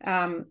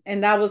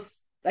 And that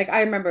was like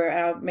I remember,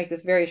 I'll make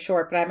this very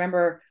short, but I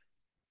remember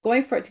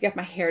going for it to get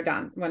my hair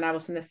done when I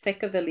was in the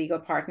thick of the legal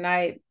part.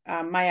 And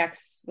my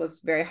ex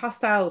was very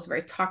hostile. It was a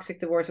very toxic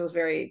divorce. It was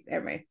very,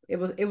 anyway, it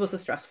was a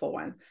stressful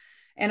one.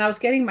 And I was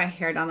getting my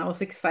hair done. I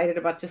was excited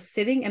about just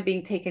sitting and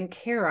being taken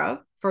care of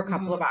for a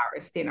couple of Mhm.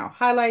 hours,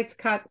 highlights,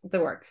 cut, the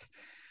works.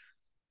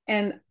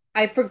 And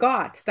I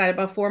forgot that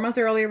about 4 months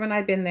earlier when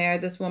I'd been there,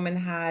 this woman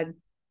had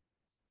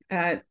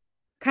uh,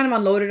 kind of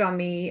unloaded on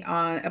me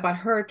on about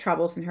her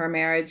troubles in her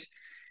marriage.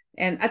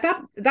 And at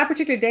that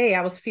particular day,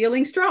 I was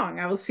feeling strong.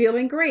 I was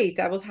feeling great.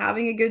 I was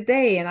having a good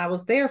day, and I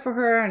was there for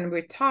her. And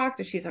we talked,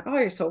 and she's like, "Oh,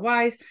 you're so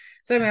wise."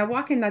 So I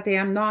walk in that day.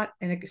 I'm not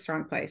in a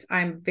strong place.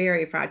 I'm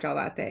very fragile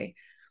that day.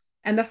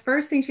 And the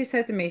first thing she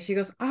said to me, she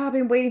goes, "Oh, I've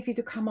been waiting for you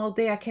to come all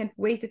day. I can't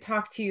wait to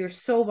talk to you. You're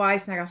so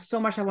wise, and I got so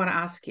much I want to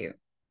ask you."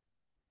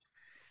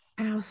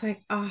 And I was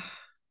like, "Oh,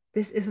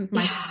 this isn't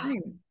my Yeah.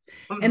 time."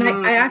 And I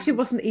Mhm. actually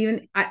wasn't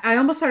even, I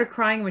almost started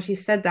crying when she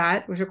said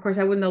that, which of course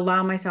I wouldn't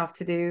allow myself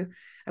to do.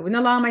 I wouldn't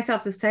allow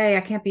myself to say,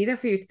 I can't be there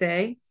for you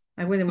today.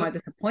 I wouldn't want to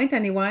disappoint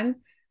anyone.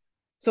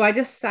 So I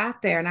just sat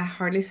there and I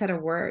hardly said a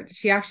word.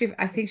 She actually,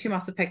 I think she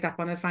must have picked up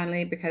on it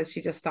finally because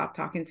she just stopped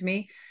talking to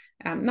me.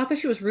 Not that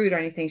she was rude or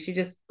anything. She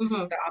just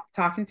Mhm. stopped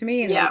talking to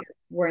me and Yeah. we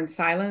were in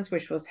silence,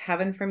 which was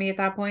heaven for me at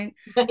that point.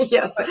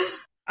 Yes. But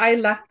I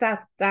left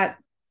that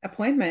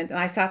appointment and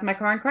I sat in my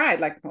car and cried.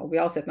 Like, well, we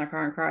all sit in our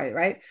car and cry,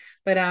 right?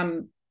 But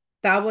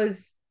that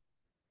was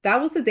that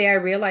was the day I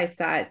realized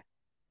that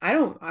I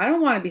don't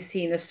want to be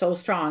seen as so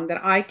strong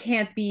that I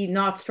can't be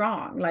not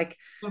strong. Like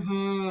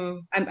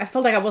Mhm. I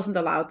felt like I wasn't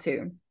allowed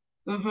to,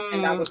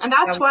 and that Mhm. And was that.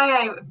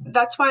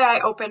 that's why I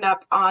opened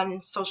up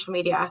on social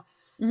media.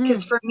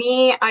 Because Hmm. for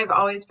me, I've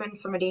always been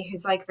somebody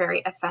who's like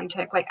very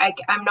authentic. Like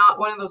I'm not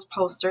one of those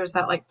posters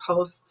that like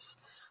posts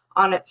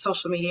on it,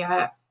 social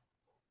media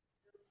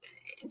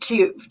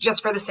to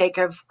just for the sake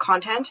of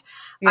content.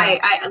 Yeah.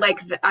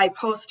 I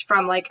post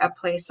from like a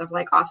place of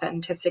like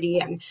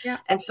authenticity, Yeah.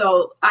 and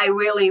so I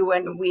really,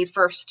 when we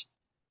first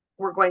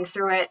were going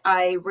through it,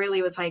 I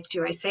really was like,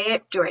 do I say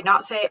it? Do I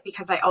not say it?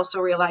 Because I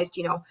also realized,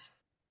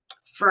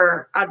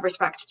 for out of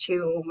respect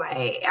to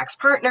my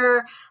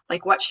ex-partner,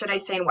 like what should I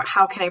say and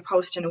how can I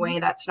post in a Mhm. way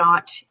that's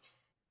not,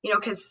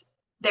 because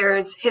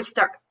there's his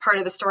part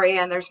of the story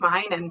and there's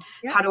mine, and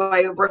Yeah. how do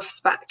I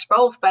respect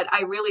both? But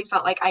I really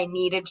felt like I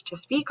needed to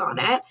speak on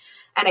it,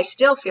 and I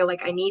still feel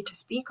like I need to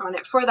speak on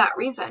it for that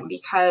reason,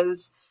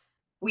 because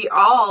we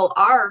all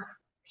are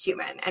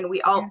human and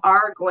we all Yeah.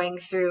 are going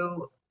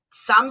through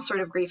some sort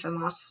of grief and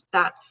loss.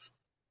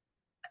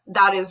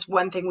 That is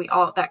one thing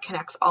that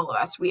connects all of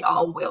us. We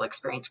all will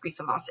experience grief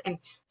and loss in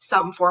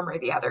some form or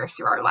the other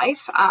through our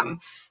life.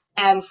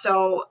 And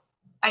so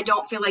I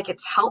don't feel like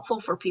it's helpful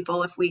for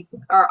people if we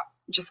are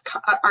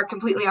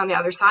completely on the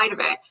other side of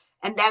it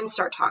and then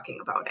start talking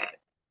about it,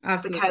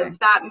 Absolutely. because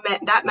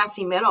that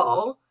messy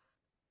middle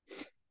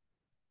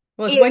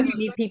Well, it's when you is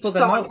need people the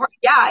so important. most.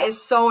 Yeah,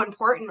 is so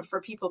important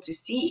for people to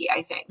see,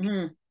 I think,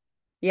 Hmm.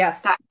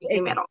 Yes. that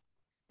messy middle.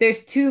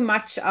 There's too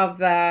much of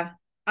the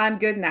I'm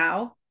good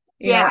now,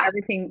 Yeah.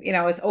 everything,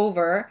 is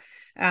over.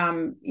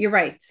 You're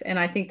right. And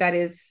I think that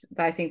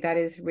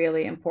is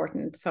really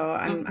important. So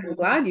I'm Hmm.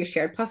 glad you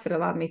shared. Plus it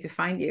allowed me to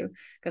find you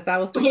because that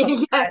was the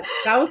post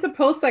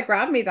Yeah. that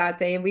grabbed me that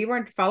day and we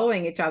weren't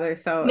following each other.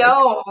 So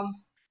No,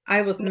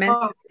 I was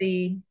meant no. to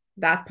see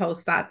that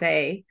post that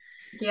day.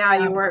 Yeah,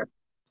 you Um, were.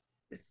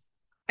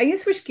 I can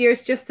switch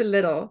gears just a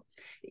little.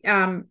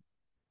 Um,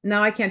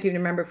 Now I can't even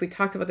remember if we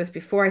talked about this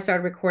before I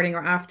started recording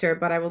or after,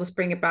 but I will just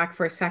bring it back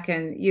for a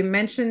second. You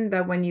mentioned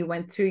that when you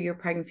went through your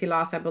pregnancy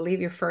loss, I believe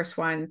your first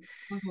one,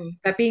 Hmm.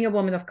 that being a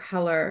woman of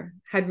color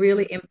had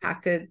really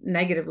impacted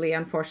negatively,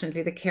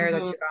 unfortunately, the care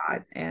that Hmm. you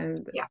got.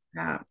 And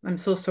Yeah. I'm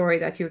so sorry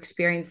that you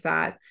experienced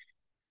that.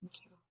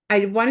 Thank you.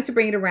 I wanted to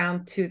bring it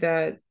around to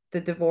the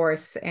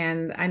divorce,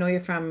 and I know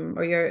you're from,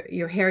 or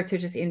your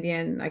heritage is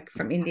Indian, like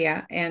from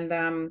India, and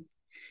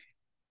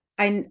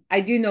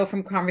I do know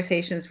from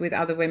conversations with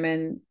other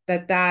women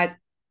that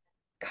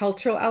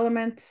cultural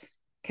element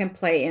can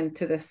play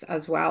into this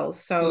as well.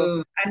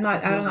 So I don't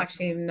Mm-hmm.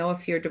 actually even know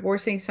if you're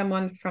divorcing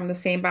someone from the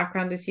same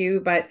background as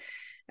you, but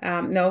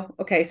no.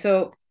 Okay.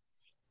 So,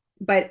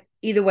 but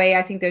either way,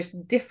 I think there's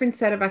different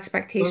set of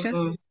expectations.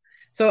 Hmm.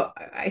 So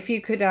if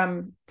you could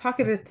talk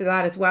a bit to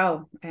that as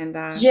well. And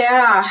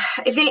Yeah,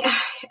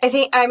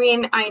 I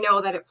mean, I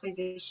know that it plays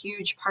a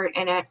huge part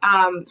in it.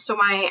 So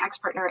my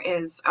ex-partner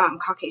is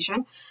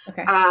Caucasian.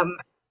 okay. Um,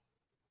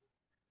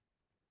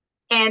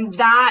 and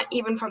that,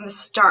 even from the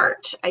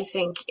start, I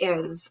think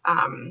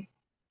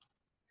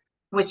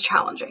was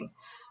challenging.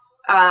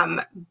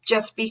 Um,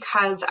 just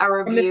because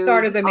our From the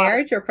start of views the on,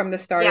 marriage or from the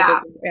start of the,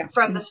 yeah, yeah.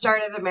 from the Mhm.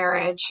 start of the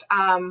marriage,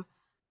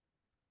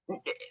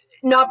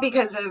 not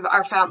because of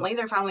our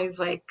families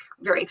like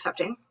very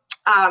accepting.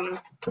 Um,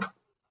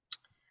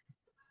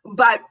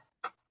 but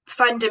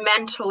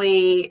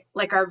fundamentally,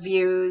 like, our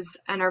views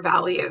and our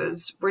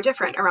values were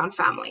different around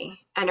family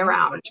and Yeah.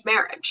 around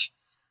marriage.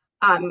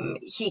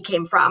 He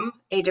came from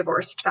a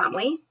divorced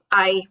family.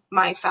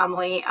 My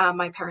family,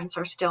 my parents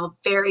are still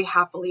very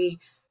happily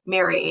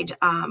married,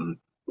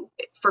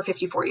 for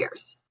 54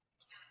 years.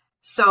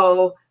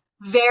 So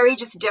very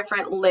just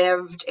different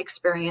lived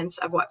experience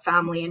of what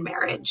family and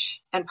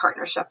marriage and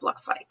partnership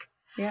looks like.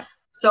 Yeah.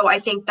 So I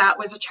think that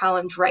was a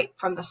challenge right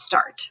from the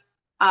start.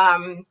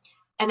 Um,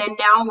 and then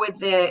now with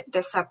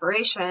the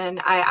separation,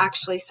 I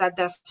actually said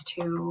this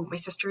to my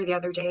sister the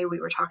other day. We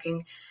were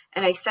talking,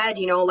 and I said,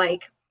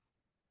 like,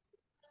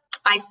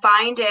 I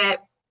find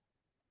it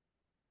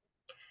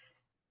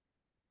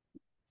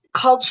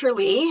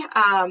culturally,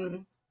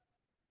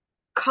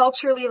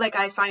 like,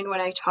 I find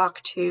when I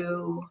talk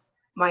to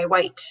my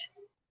white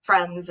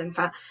friends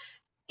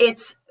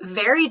it's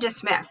very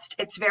dismissed.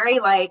 It's very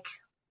like,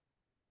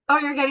 oh,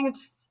 you're getting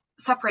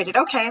separated.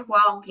 Okay,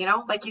 well,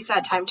 like you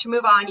said, time to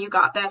move on. You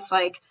got this.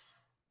 Like,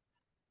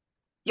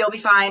 you'll be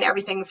fine,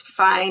 everything's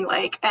fine,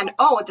 like, and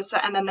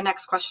and then the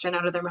next question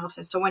out of their mouth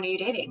is, so when are you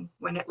dating?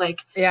 When it,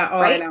 like, Yeah. Oh,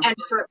 I right? know.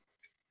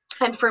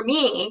 And for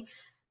me,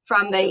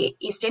 from the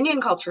East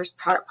Indian cultures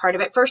part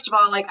of it, first of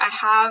all, like,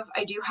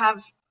 I do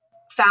have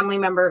family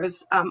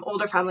members,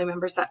 older family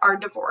members that are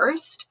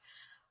divorced.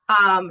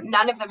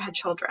 None of them had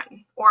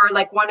children, or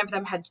like one of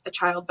them had a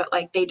child, but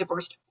like they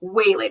divorced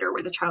way later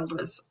where the child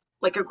was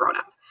like a grown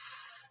up.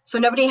 So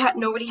nobody had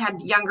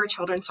younger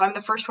children. So I'm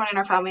the first one in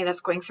our family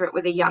that's going through it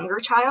with a younger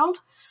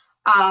child.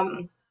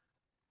 Um,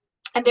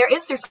 and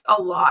there's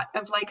a lot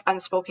of like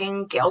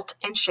unspoken guilt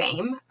and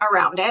shame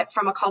around it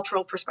from a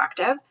cultural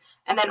perspective,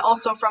 and then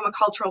also from a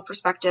cultural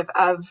perspective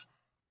of,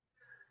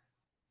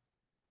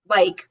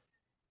 like,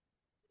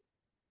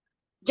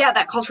 yeah,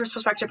 that cultural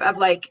perspective of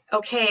like,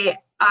 okay,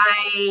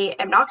 I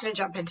am not going to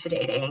jump into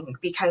dating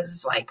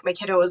because like my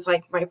kiddo is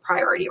like my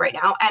priority right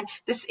now. And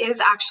this is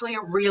actually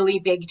a really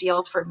big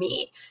deal for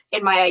me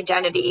in my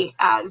identity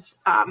as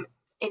an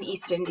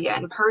East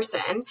Indian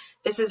person.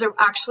 This is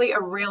actually a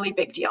really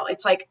big deal.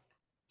 It's like,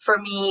 for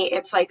me,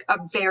 it's like a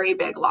very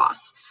big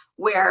loss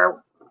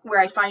where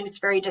I find it's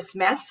very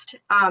dismissed.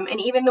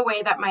 And even the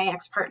way that my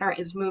ex-partner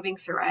is moving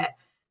through it,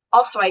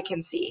 also I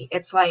can see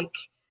it's like,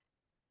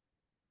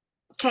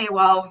 okay,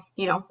 well,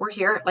 we're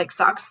here. It like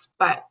sucks,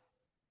 but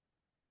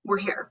we're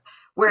here.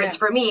 Yeah. Whereas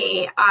for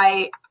me,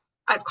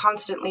 I've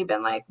constantly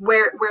been like,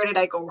 where did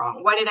I go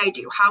wrong? What did I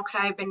do? How could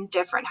I have been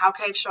different? How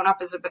could I have shown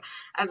up as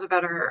a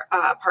better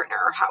partner?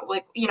 Or how,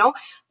 like,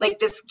 like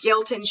this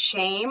guilt and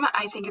shame,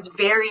 I think is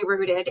very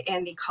rooted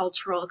in the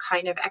cultural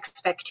kind of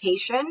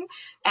expectation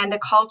and the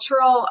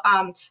cultural,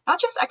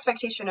 not just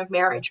expectation of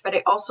marriage, but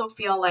I also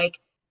feel like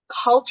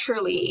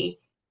culturally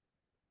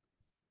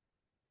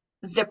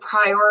the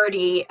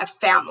priority of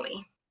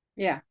family.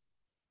 Yeah.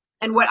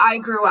 And what I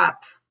grew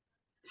up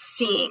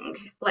seeing,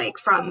 like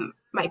from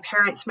my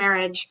parents'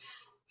 marriage,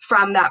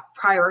 from that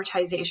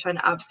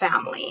prioritization of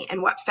family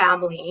and what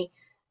family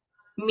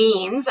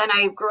means. And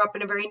I grew up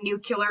in a very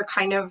nuclear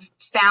kind of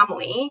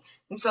family.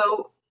 And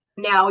so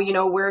now,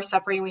 we're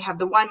separating. We have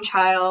the one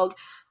child.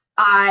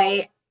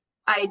 I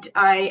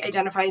I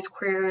identify as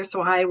queer,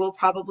 so I will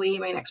probably,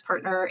 my next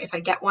partner, if I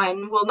get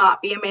one, will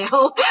not be a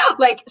male.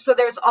 Like, so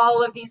there's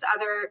all of these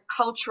other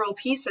cultural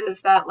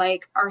pieces that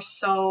like are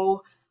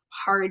so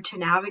hard to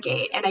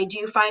navigate. And I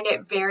do find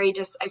it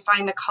I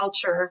find the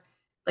culture,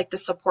 like the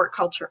support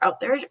culture out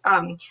there,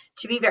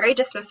 to be very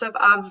dismissive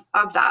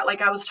of that.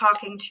 Like I was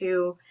talking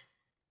to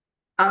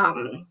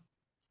um,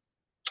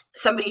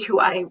 somebody who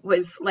I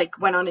was like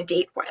went on a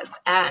date with,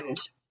 and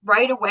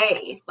right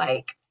away,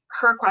 like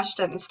her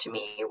questions to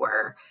me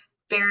were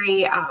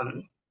very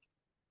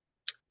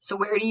so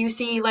where do you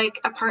see like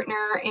a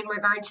partner in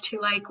regards to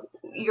like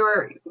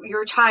your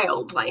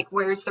child, like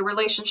where's the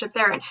relationship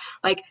there, and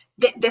like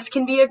this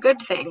can be a good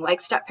thing,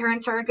 like step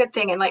parents are a good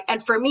thing, and like,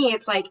 and for me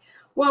it's like,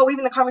 whoa,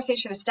 even the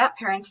conversation of step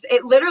parents,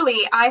 it literally,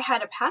 I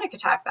had a panic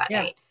attack that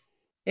Yeah. night.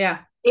 Yeah.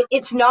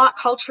 It's not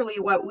culturally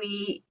what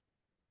we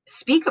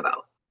speak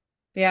about.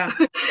 Yeah.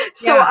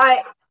 So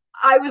Yeah.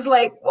 I was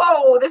like,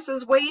 whoa, this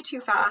is way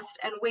too fast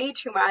and way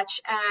too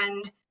much.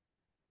 And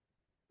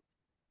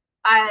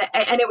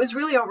it was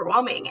really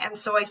overwhelming. And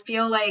so I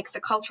feel like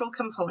the cultural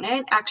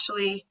component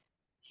actually,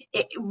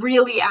 it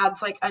really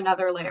adds like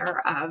another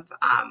layer of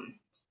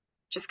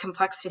just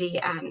complexity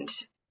and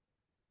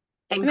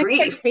And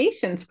grief.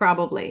 expectations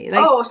probably. Like,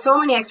 Oh, so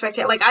many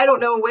expectations. Like I don't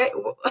know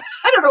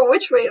I don't know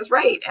which way is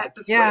right at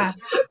this yeah,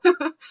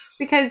 point.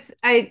 because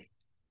like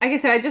I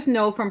said, I just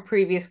know from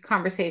previous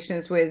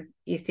conversations with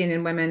East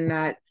Indian women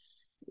that,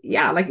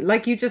 yeah,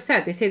 like you just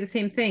said, they say the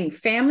same thing.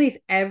 Family's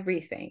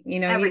everything.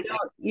 Everything.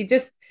 You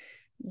just,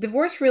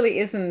 divorce really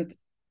isn't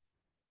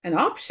an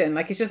option.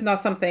 Like it's just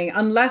not something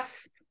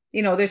unless,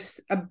 there's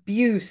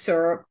abuse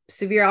or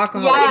severe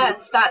alcohol.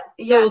 Yes,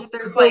 Those,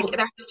 there's like those,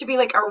 there has to be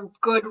like a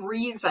good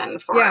reason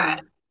for yeah,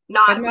 it.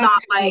 but Not not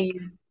not to like, be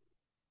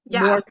yeah.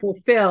 more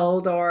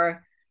fulfilled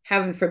or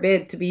heaven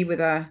forbid to be with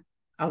a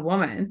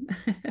woman.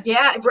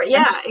 Yeah, I'm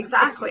yeah,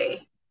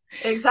 exactly.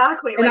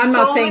 Exactly. And Like I'm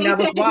not so saying many that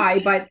was things. why,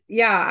 but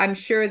yeah, I'm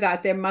sure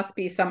that there must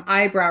be some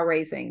eyebrow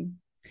raising.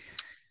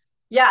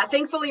 Yeah,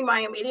 thankfully my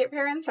immediate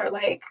parents are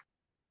like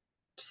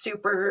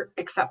super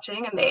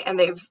accepting, and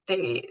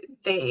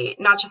they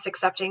not just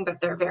accepting,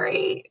 but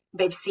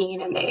they've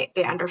seen and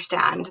they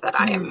understand that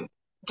I Mhm. am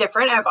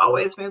different. I've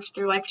always moved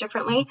through life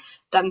differently,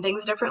 done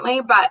things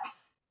differently, but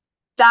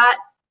that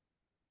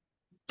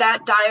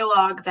that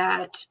dialogue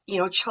that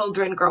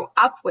children grow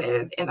up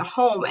with in the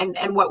home,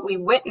 and what we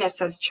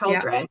witness as Yeah.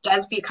 children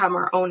does become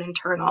our own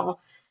internal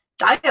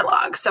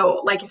dialogue.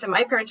 So like I said,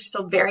 my parents are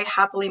still very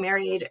happily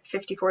married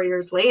 54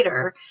 years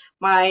later.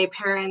 My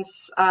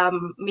parents,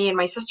 me and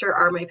my sister,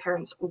 are my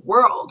parents'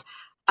 world.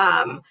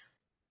 um,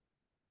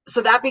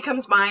 so that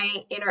becomes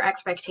my inner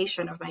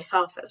expectation of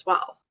myself as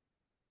well.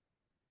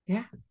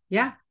 Yeah.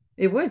 Yeah.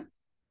 It would.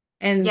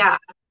 And Yeah.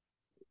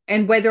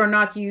 and whether or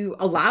not you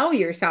allow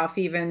yourself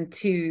even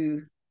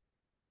to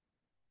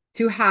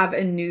have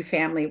a new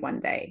family one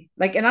day.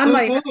 Like, and I'm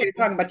not even necessarily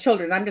Hmm. talking about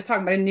children. I'm just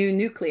talking about a new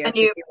A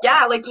nucleus, if new, you will.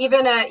 yeah, like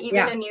even a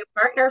Yeah. new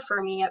partner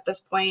for me at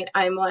this point,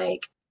 I'm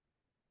like,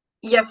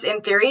 yes,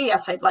 in theory,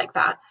 yes, I'd like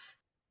that.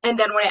 And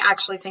then when I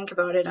actually think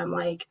about it, I'm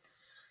like,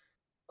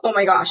 oh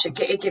my gosh,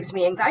 it gives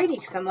me anxiety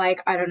because I'm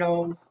like, I don't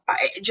know.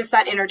 Just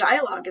that inner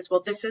dialogue is,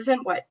 well, this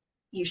isn't what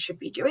you should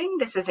be doing.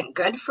 This isn't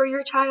good for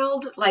your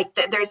child. Like,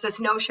 there's this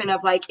notion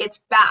of like,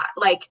 it's bad.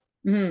 Like,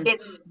 Mhm.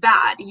 it's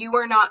bad. You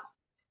are not,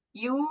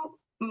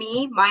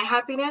 me, my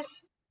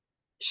happiness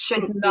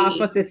It's shouldn't not be,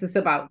 what this is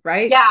about,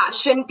 right? yeah,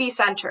 shouldn't be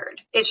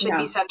centered. It should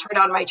be Yeah. centered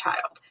on my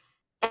child.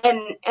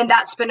 And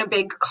that's been a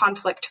big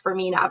conflict for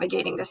me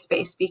navigating this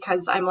space,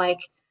 because I'm like,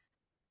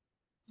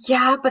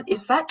 yeah, but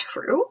is that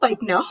true?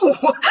 Like, no.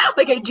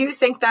 Like, I do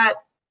think that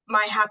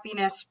my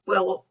happiness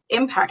will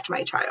impact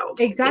my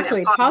child in a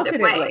Exactly. positive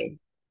way. Positively.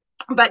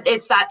 But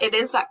it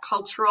is that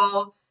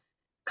cultural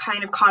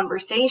kind of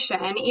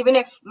conversation, even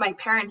if my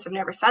parents have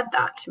never said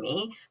that to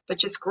me, but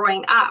just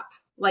growing up,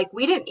 like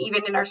we didn't,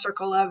 even in our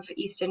circle of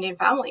East Indian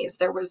families,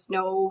 there was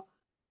no,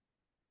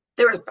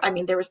 there was, I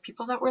mean, there was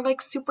people that were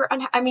like super,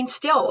 I mean,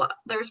 still,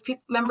 there's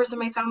members of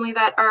my family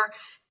that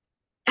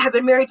have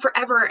been married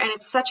forever, and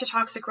it's such a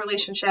toxic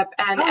relationship,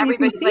 and Oh, you can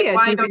everybody's see like, it.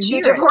 why You can don't you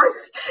hear it.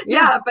 divorce? Yeah.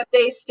 Yeah, but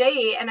they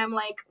stay, and I'm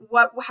like,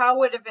 what, how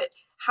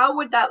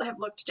would that have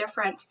looked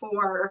different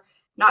for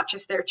not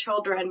just their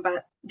children,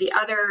 but the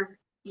other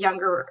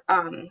younger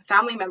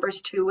family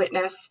members to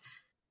witness,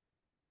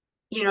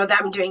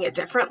 them doing it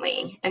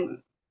differently? And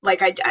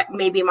like,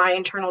 maybe my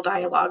internal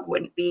dialogue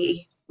wouldn't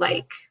be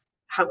like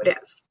how it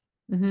is.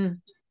 Hmm.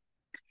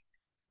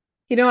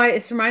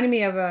 It's reminding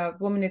me of a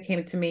woman who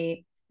came to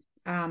me,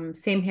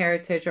 same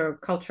heritage or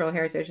cultural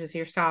heritage as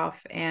yourself.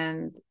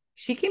 And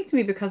she came to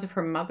me because of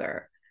her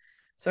mother.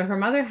 So her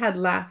mother had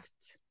left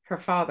her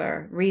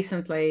father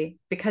recently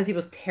because he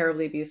was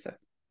terribly abusive.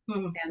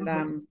 And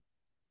Mm-hmm.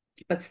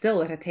 but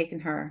still it had taken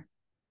her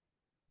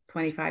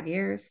 25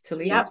 years to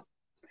leave.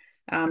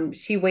 Yep.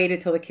 She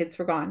waited till the kids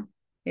were gone,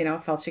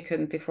 felt she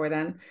couldn't before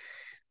then.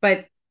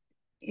 But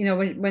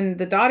when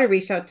the daughter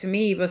reached out to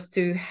me was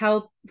to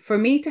help for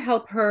me to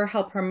help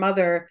her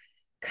mother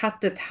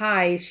cut the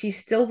ties. She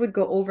still would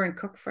go over and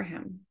cook for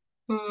him.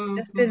 She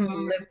just didn't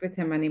Mm-hmm. live with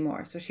him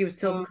anymore. So she would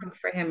still cook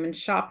for him and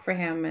shop for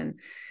him,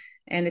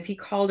 and if he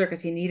called her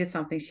because he needed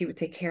something, she would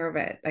take care of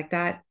it like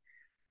that.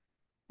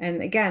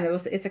 And again,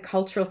 it's a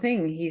cultural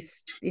thing. It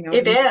He's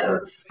her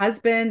is.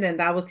 husband, and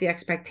that was the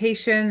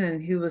expectation.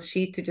 And who was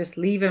she to just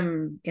leave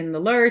him in the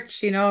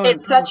lurch, and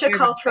It's go such a care of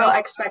cultural himself?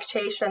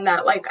 expectation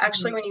that, like,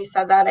 actually, Mhm. when you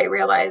said that, I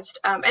realized,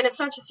 and it's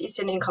not just East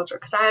Indian culture,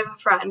 because I have a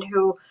friend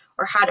who,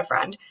 or had a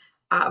friend,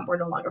 we're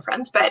no longer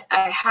friends, but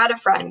I had a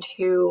friend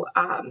who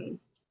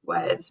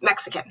was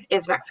Mexican,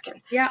 is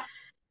Mexican, Yeah,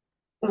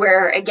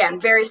 where, again,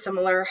 very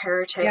similar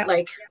heritage, yeah.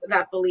 like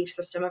that belief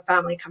system of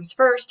family comes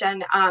first.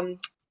 And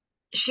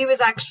she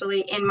was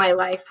actually in my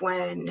life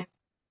when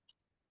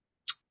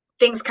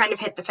things kind of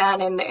hit the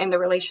fan in the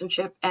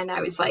relationship. And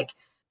I was like,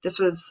 this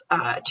was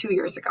 2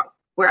 years ago,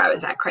 where I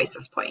was at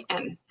crisis point.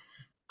 And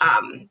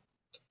um,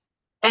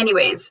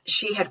 anyways,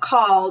 she had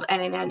called,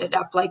 and it ended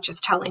up like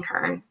just telling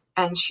her.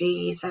 And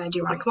she said, do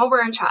you want to come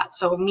over and chat?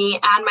 So me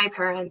and my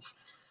parents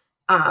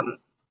um,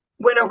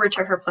 went over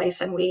to her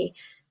place, and we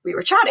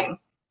were chatting.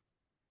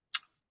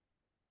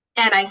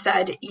 And I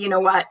said, you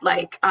know what,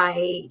 like,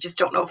 I just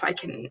don't know if I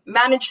can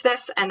manage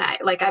this. And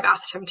I've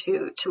asked him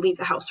to leave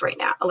the house right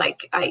now.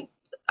 I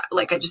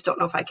just don't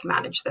know if I can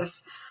manage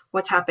this,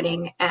 what's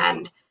happening.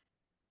 And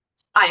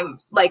I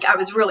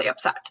was really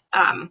upset.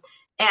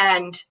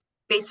 And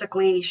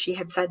basically she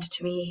had said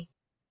to me,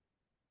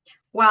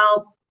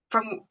 well,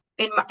 from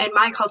in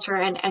my culture,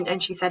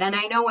 and she said, and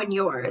I know in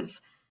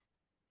yours,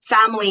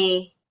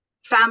 family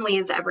family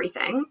is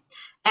everything,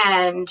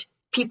 and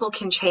people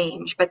can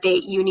change, but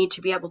you need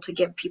to be able to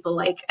give people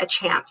like a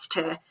chance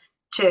to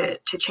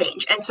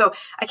change. And so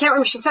I can't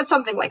remember, she said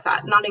something like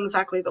that, not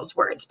exactly those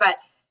words, but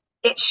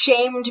it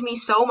shamed me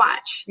so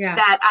much Yeah.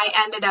 that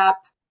I ended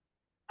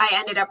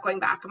up going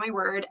back on my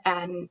word.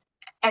 And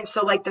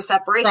so, like, the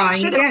separation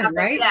Trying should have again, happened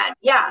right? then.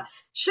 Yeah,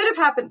 should have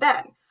happened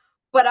then.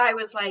 But I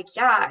was like,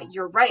 yeah,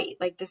 you're right.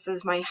 Like, this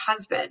is my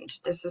husband.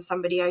 This is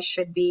somebody I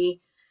should be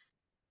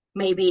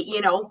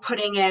maybe,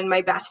 putting in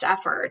my best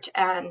effort.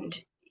 And,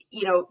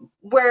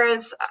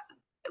 whereas,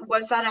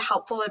 was that a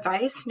helpful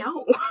advice?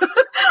 No.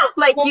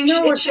 Like, Well,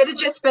 no, it should have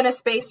just been a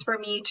space for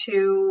me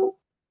to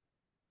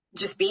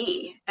just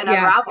be and yeah,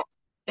 unravel,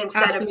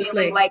 instead of feeling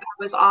absolutely. like I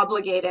was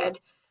obligated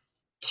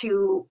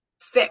to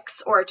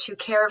fix or to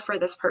care for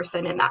this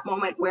person in that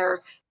moment,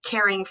 where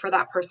caring for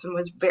that person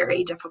was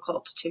very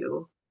difficult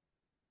to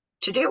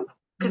do,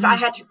 because I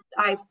Hmm. had to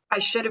I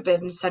should have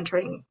been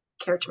centering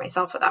care to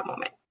myself at that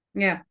moment.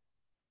 Yeah,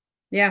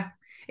 yeah.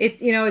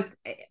 It's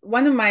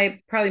one of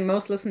my probably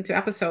most listened to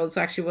episodes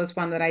actually was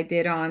one that I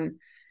did on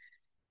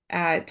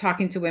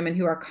talking to women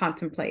who are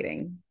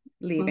contemplating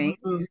leaving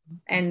Mm-hmm.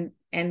 and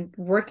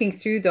working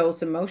through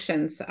those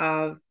emotions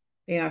of,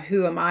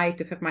 who am I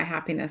to put my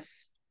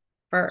happiness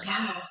first?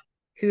 Yeah.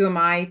 Who am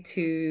I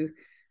to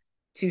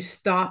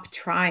stop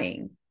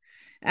trying?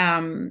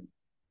 Um,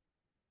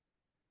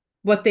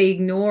 what they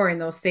ignore in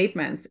those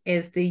statements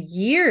is the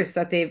years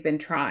that they've been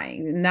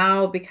trying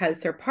now, because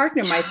their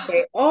partner might Yeah.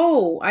 say,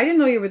 oh, I didn't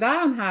know you were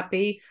that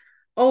unhappy.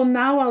 Oh,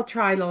 now I'll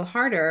try a little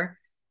harder.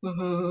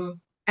 Mm-hmm.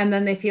 And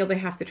then they feel they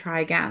have to try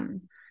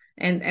again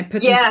and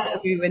put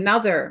themselves through Yes,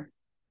 another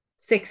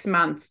 6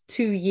 months,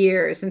 2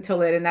 years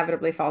until it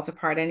inevitably falls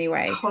apart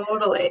anyway.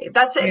 totally.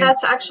 That's it. Yeah.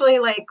 That's actually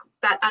like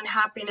that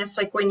unhappiness,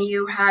 like when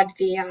you had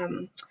your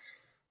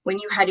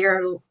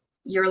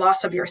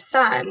loss of your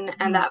son,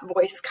 and Mhm. that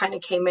voice kind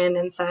of came in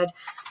and said,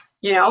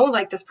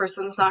 like, this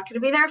person's not going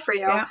to be there for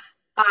you. Yeah.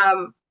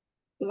 Um,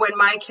 when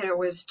my kid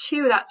was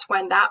 2, that's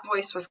when that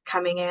voice was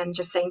coming in,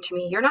 just saying to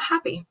me, you're not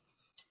happy.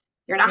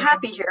 You're not Yeah.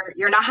 happy here.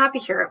 You're not happy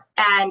here.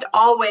 And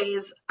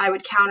always I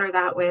would counter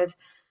that with,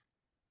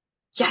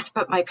 yes,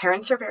 but my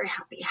parents are very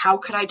happy. How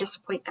could I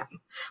disappoint them?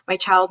 My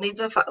child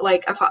needs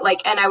like,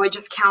 and I would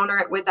just counter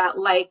it with that,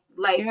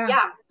 Yeah.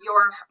 yeah,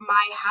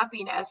 my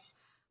happiness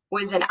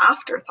was an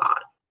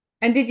afterthought.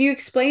 And did you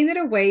explain it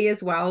away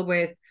as well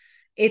with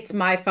it's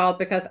my fault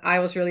because I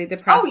was really Oh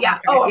depressed? yeah,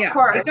 oh of Yeah,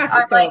 course.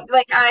 exactly. So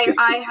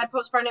I had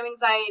postpartum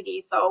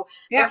anxiety, so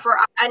yeah. therefore,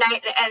 and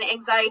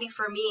anxiety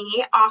for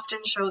me often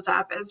shows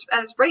up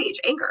as rage,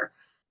 anger,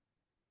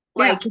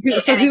 Yeah. like,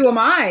 So and it, who am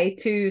I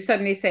to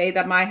suddenly say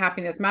that my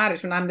happiness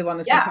matters when I'm the one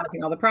that's been yeah,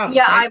 causing all the problems,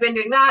 yeah, right? I've been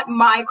doing that.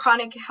 My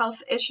chronic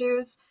health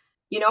issues,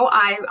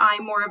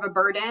 I'm more of a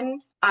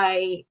burden.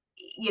 Like,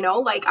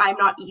 I'm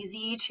not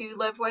easy to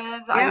live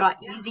with. I'm Yeah. not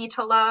easy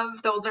to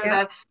love.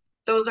 Yeah.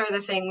 Those are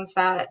the things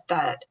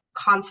that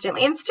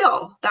constantly, and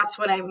still, that's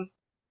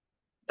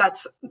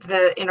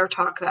the inner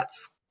talk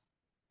that's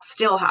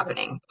still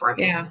happening for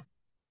me. Yeah.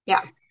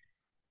 Yeah.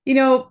 You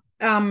know,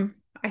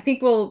 I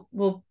think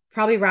we'll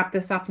probably wrap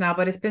this up now,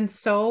 but it's been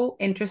so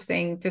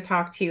interesting to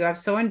talk to you. I've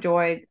so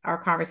enjoyed our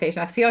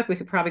conversation. I feel like we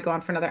could probably go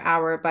on for another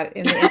hour, but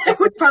in the interest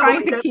We of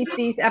trying probably to could. keep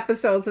these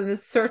episodes in a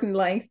certain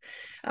length.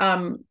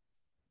 Um,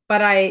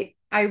 but I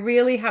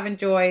really have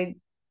enjoyed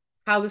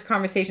how this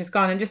conversation's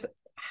gone and just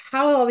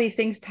how all these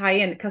things tie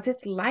in because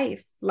it's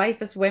life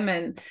as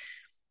women.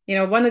 You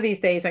know, one of these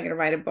days I'm going to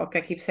write a book.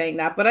 I keep saying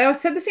that, but I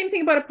always said the same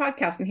thing about a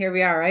podcast, and here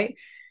we are, right?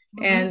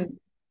 Hmm. And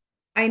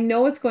I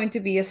know it's going to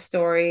be a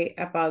story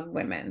about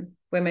women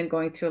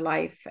going through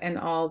life and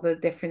all the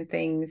different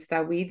things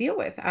that we deal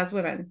with as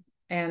women,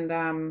 and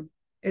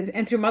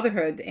through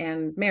motherhood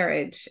and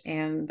marriage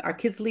and our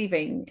kids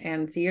leaving.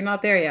 And so you're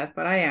not there yet,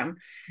 but I am,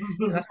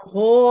 and that's a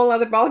whole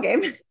other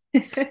ballgame.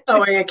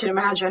 Oh, I can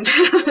imagine.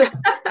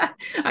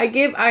 I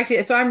give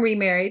actually, so I'm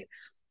remarried,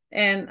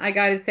 and I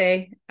got to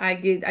say, I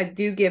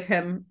do give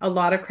him a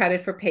lot of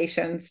credit for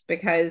patience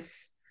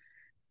because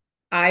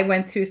I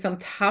went through some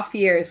tough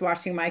years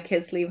watching my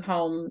kids leave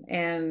home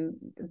and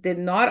did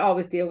not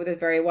always deal with it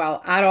very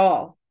well at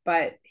all.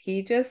 But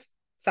he just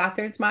sat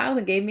there and smiled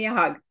and gave me a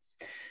hug.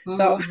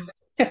 So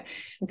Hmm.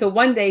 until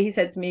one day he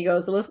said to me, he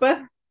goes, Elizabeth,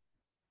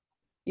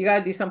 you got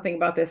to do something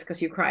about this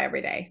because you cry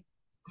every day.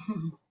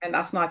 And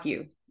that's not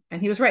you.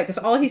 And he was right. That's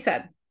all he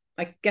said.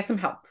 Like, get some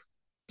help,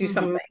 do Hmm.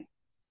 something.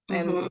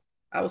 And Hmm.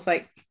 I was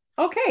like,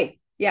 okay,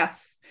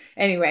 yes.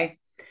 Anyway,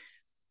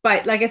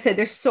 but like I said,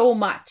 there's so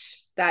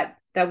much that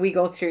we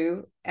go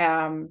through.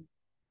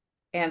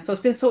 And so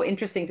it's been so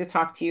interesting to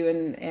talk to you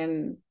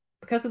and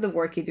because of the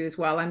work you do as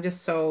well. I think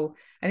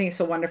it's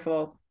so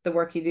wonderful the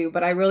work you do,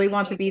 but I really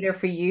want to be there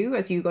for you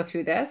as you go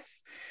through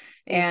this.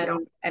 Thank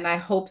you. And I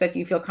hope that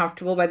you feel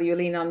comfortable, whether you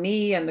lean on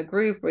me and the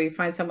group or you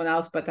find someone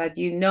else, but that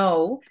you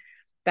know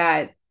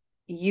that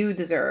you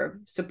deserve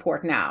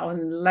support now,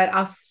 and let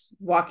us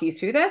walk you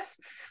through this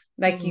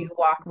like you Mm,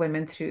 walk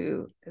women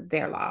through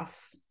their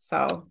loss.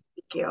 So,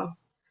 thank you.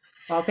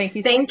 well, thank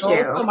you Thank so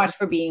you. much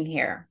for being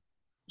here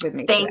with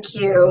me today. Thank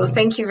you.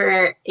 Thank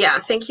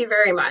you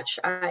very much.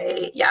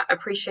 I, yeah,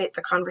 appreciate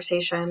the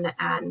conversation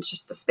and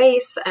just the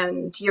space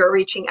and your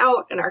reaching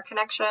out and our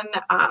connection.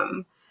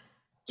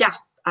 Yeah,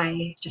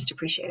 I just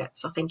appreciate it.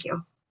 So thank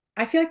you.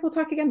 I feel like we'll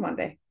talk again one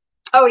day.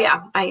 Oh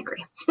yeah, I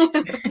agree.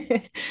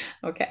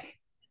 Okay.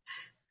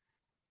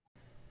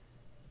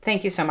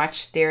 Thank you so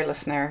much, dear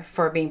listener,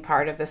 for being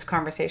part of this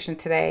conversation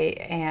today.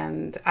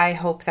 And I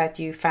hope that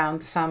you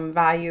found some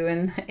value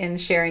in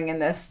sharing in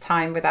this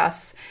time with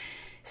us.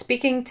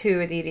 Speaking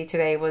to Aditi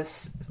today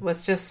was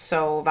just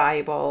so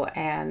valuable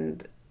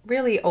and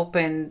really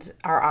opened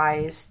our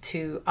eyes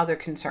to other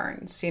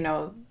concerns. You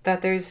know,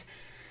 that there's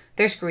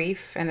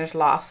grief and there's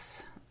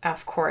loss,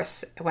 of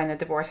course, when a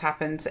divorce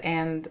happens.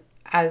 And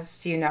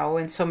as you know,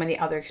 in so many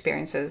other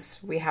experiences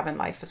we have in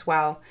life as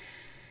well.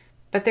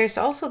 But there's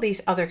also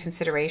these other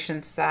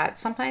considerations that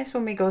sometimes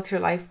when we go through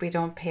life we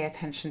don't pay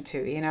attention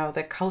to, you know,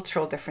 the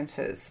cultural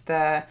differences,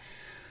 the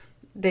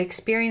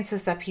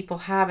experiences that people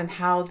have and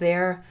how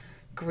their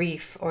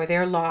grief or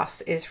their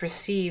loss is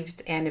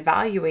received and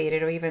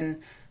evaluated or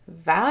even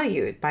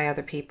valued by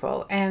other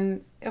people.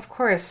 And of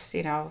course,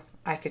 you know,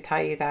 I could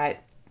tell you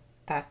that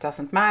that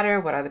doesn't matter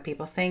what other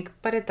people think,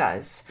 but it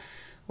does.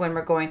 When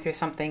we're going through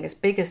something as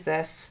big as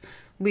this,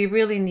 we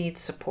really need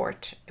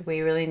support.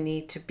 We really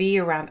need to be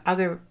around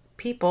other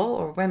people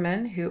or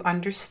women who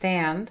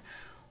understand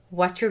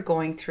what you're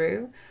going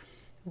through,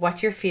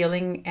 what you're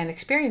feeling and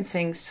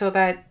experiencing, so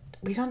that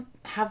we don't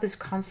have this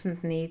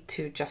constant need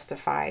to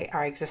justify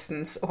our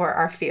existence or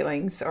our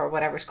feelings or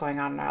whatever's going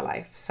on in our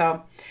life.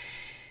 So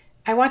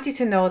I want you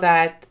to know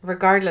that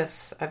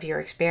regardless of your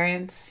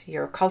experience,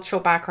 your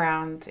cultural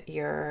background,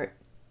 your,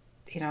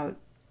 you know,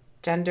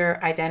 gender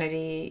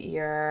identity,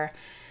 your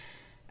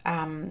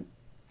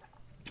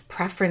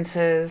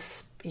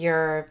preferences,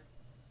 your,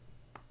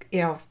 you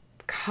know,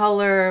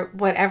 color,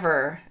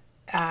 whatever,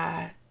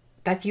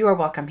 that you are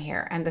welcome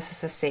here and this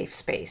is a safe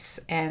space.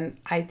 And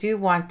I do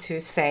want to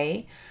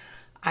say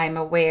I'm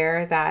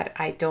aware that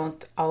I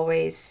don't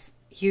always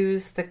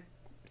use the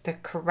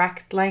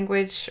correct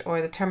language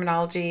or the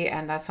terminology,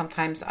 and that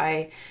sometimes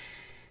I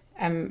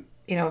am,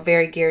 you know,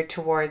 very geared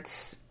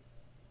towards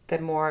the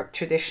more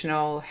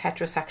traditional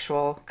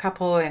heterosexual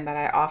couple, and that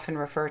I often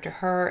refer to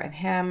her and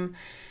him.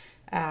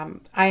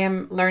 I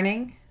am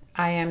learning.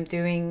 I am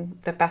doing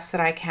the best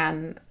that I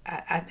can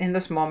in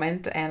this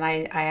moment, and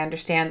I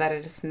understand that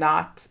it is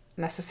not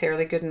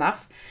necessarily good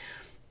enough,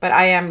 but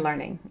I am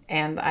learning,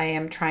 and I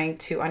am trying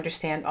to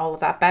understand all of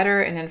that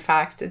better. And in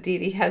fact,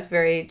 Aditi has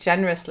very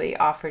generously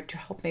offered to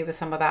help me with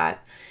some of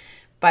that.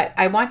 But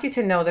I want you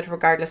to know that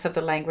regardless of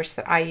the language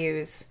that I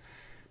use,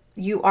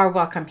 you are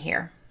welcome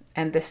here,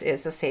 and this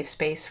is a safe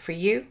space for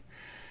you.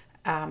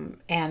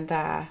 And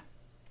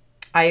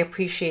I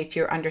appreciate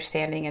your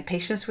understanding and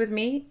patience with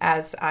me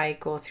as I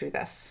go through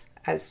this.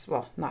 As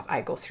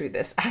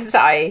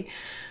I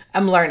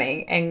am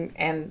learning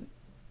and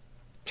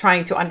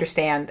trying to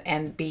understand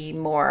and be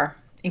more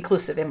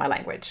inclusive in my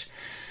language.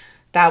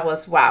 That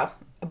was,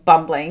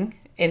 bumbling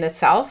in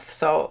itself.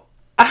 So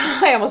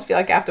I almost feel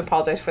like I have to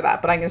apologize for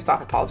that, but I'm going to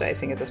stop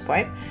apologizing at this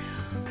point.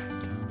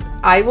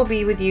 I will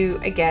be with you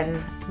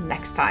again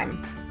next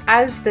time.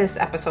 As this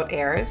episode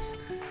airs,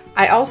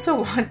 I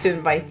also want to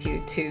invite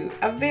you to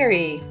a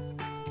very,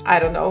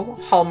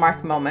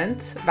 hallmark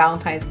moment.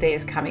 Valentine's Day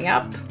is coming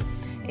up.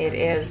 It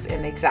is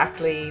in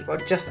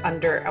just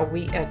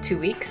under 2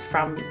 weeks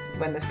from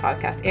when this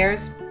podcast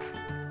airs.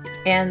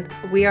 And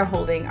we are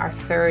holding our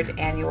 3rd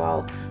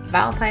annual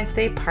Valentine's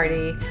Day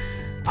party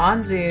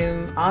on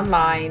Zoom,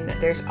 online.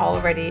 There's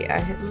already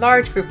a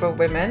large group of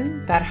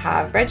women that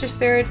have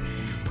registered.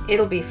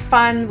 It'll be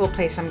fun. We'll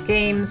play some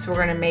games. We're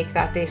going to make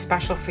that day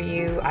special for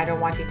you. I don't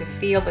want you to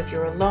feel that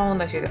you're alone,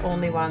 that you're the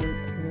only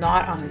one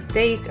not on a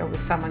date or with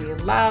someone you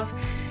love.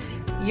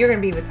 You're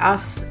going to be with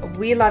us.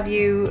 We love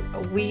you.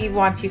 We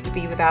want you to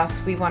be with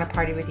us. We want to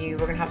party with you.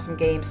 We're going to have some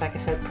games, like I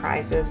said,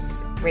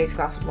 prizes, raise a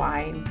glass of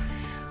wine.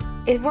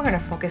 We're going to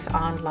focus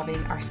on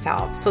loving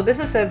ourselves. So this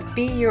is a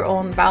Be Your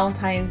Own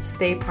Valentine's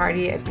Day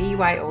party, a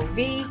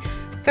BYOV,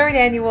 3rd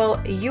annual.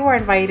 You are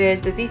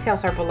invited. The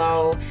details are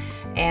below.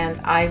 And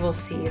I will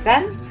see you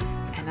then.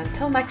 And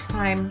until next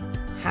time,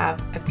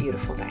 have a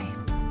beautiful day.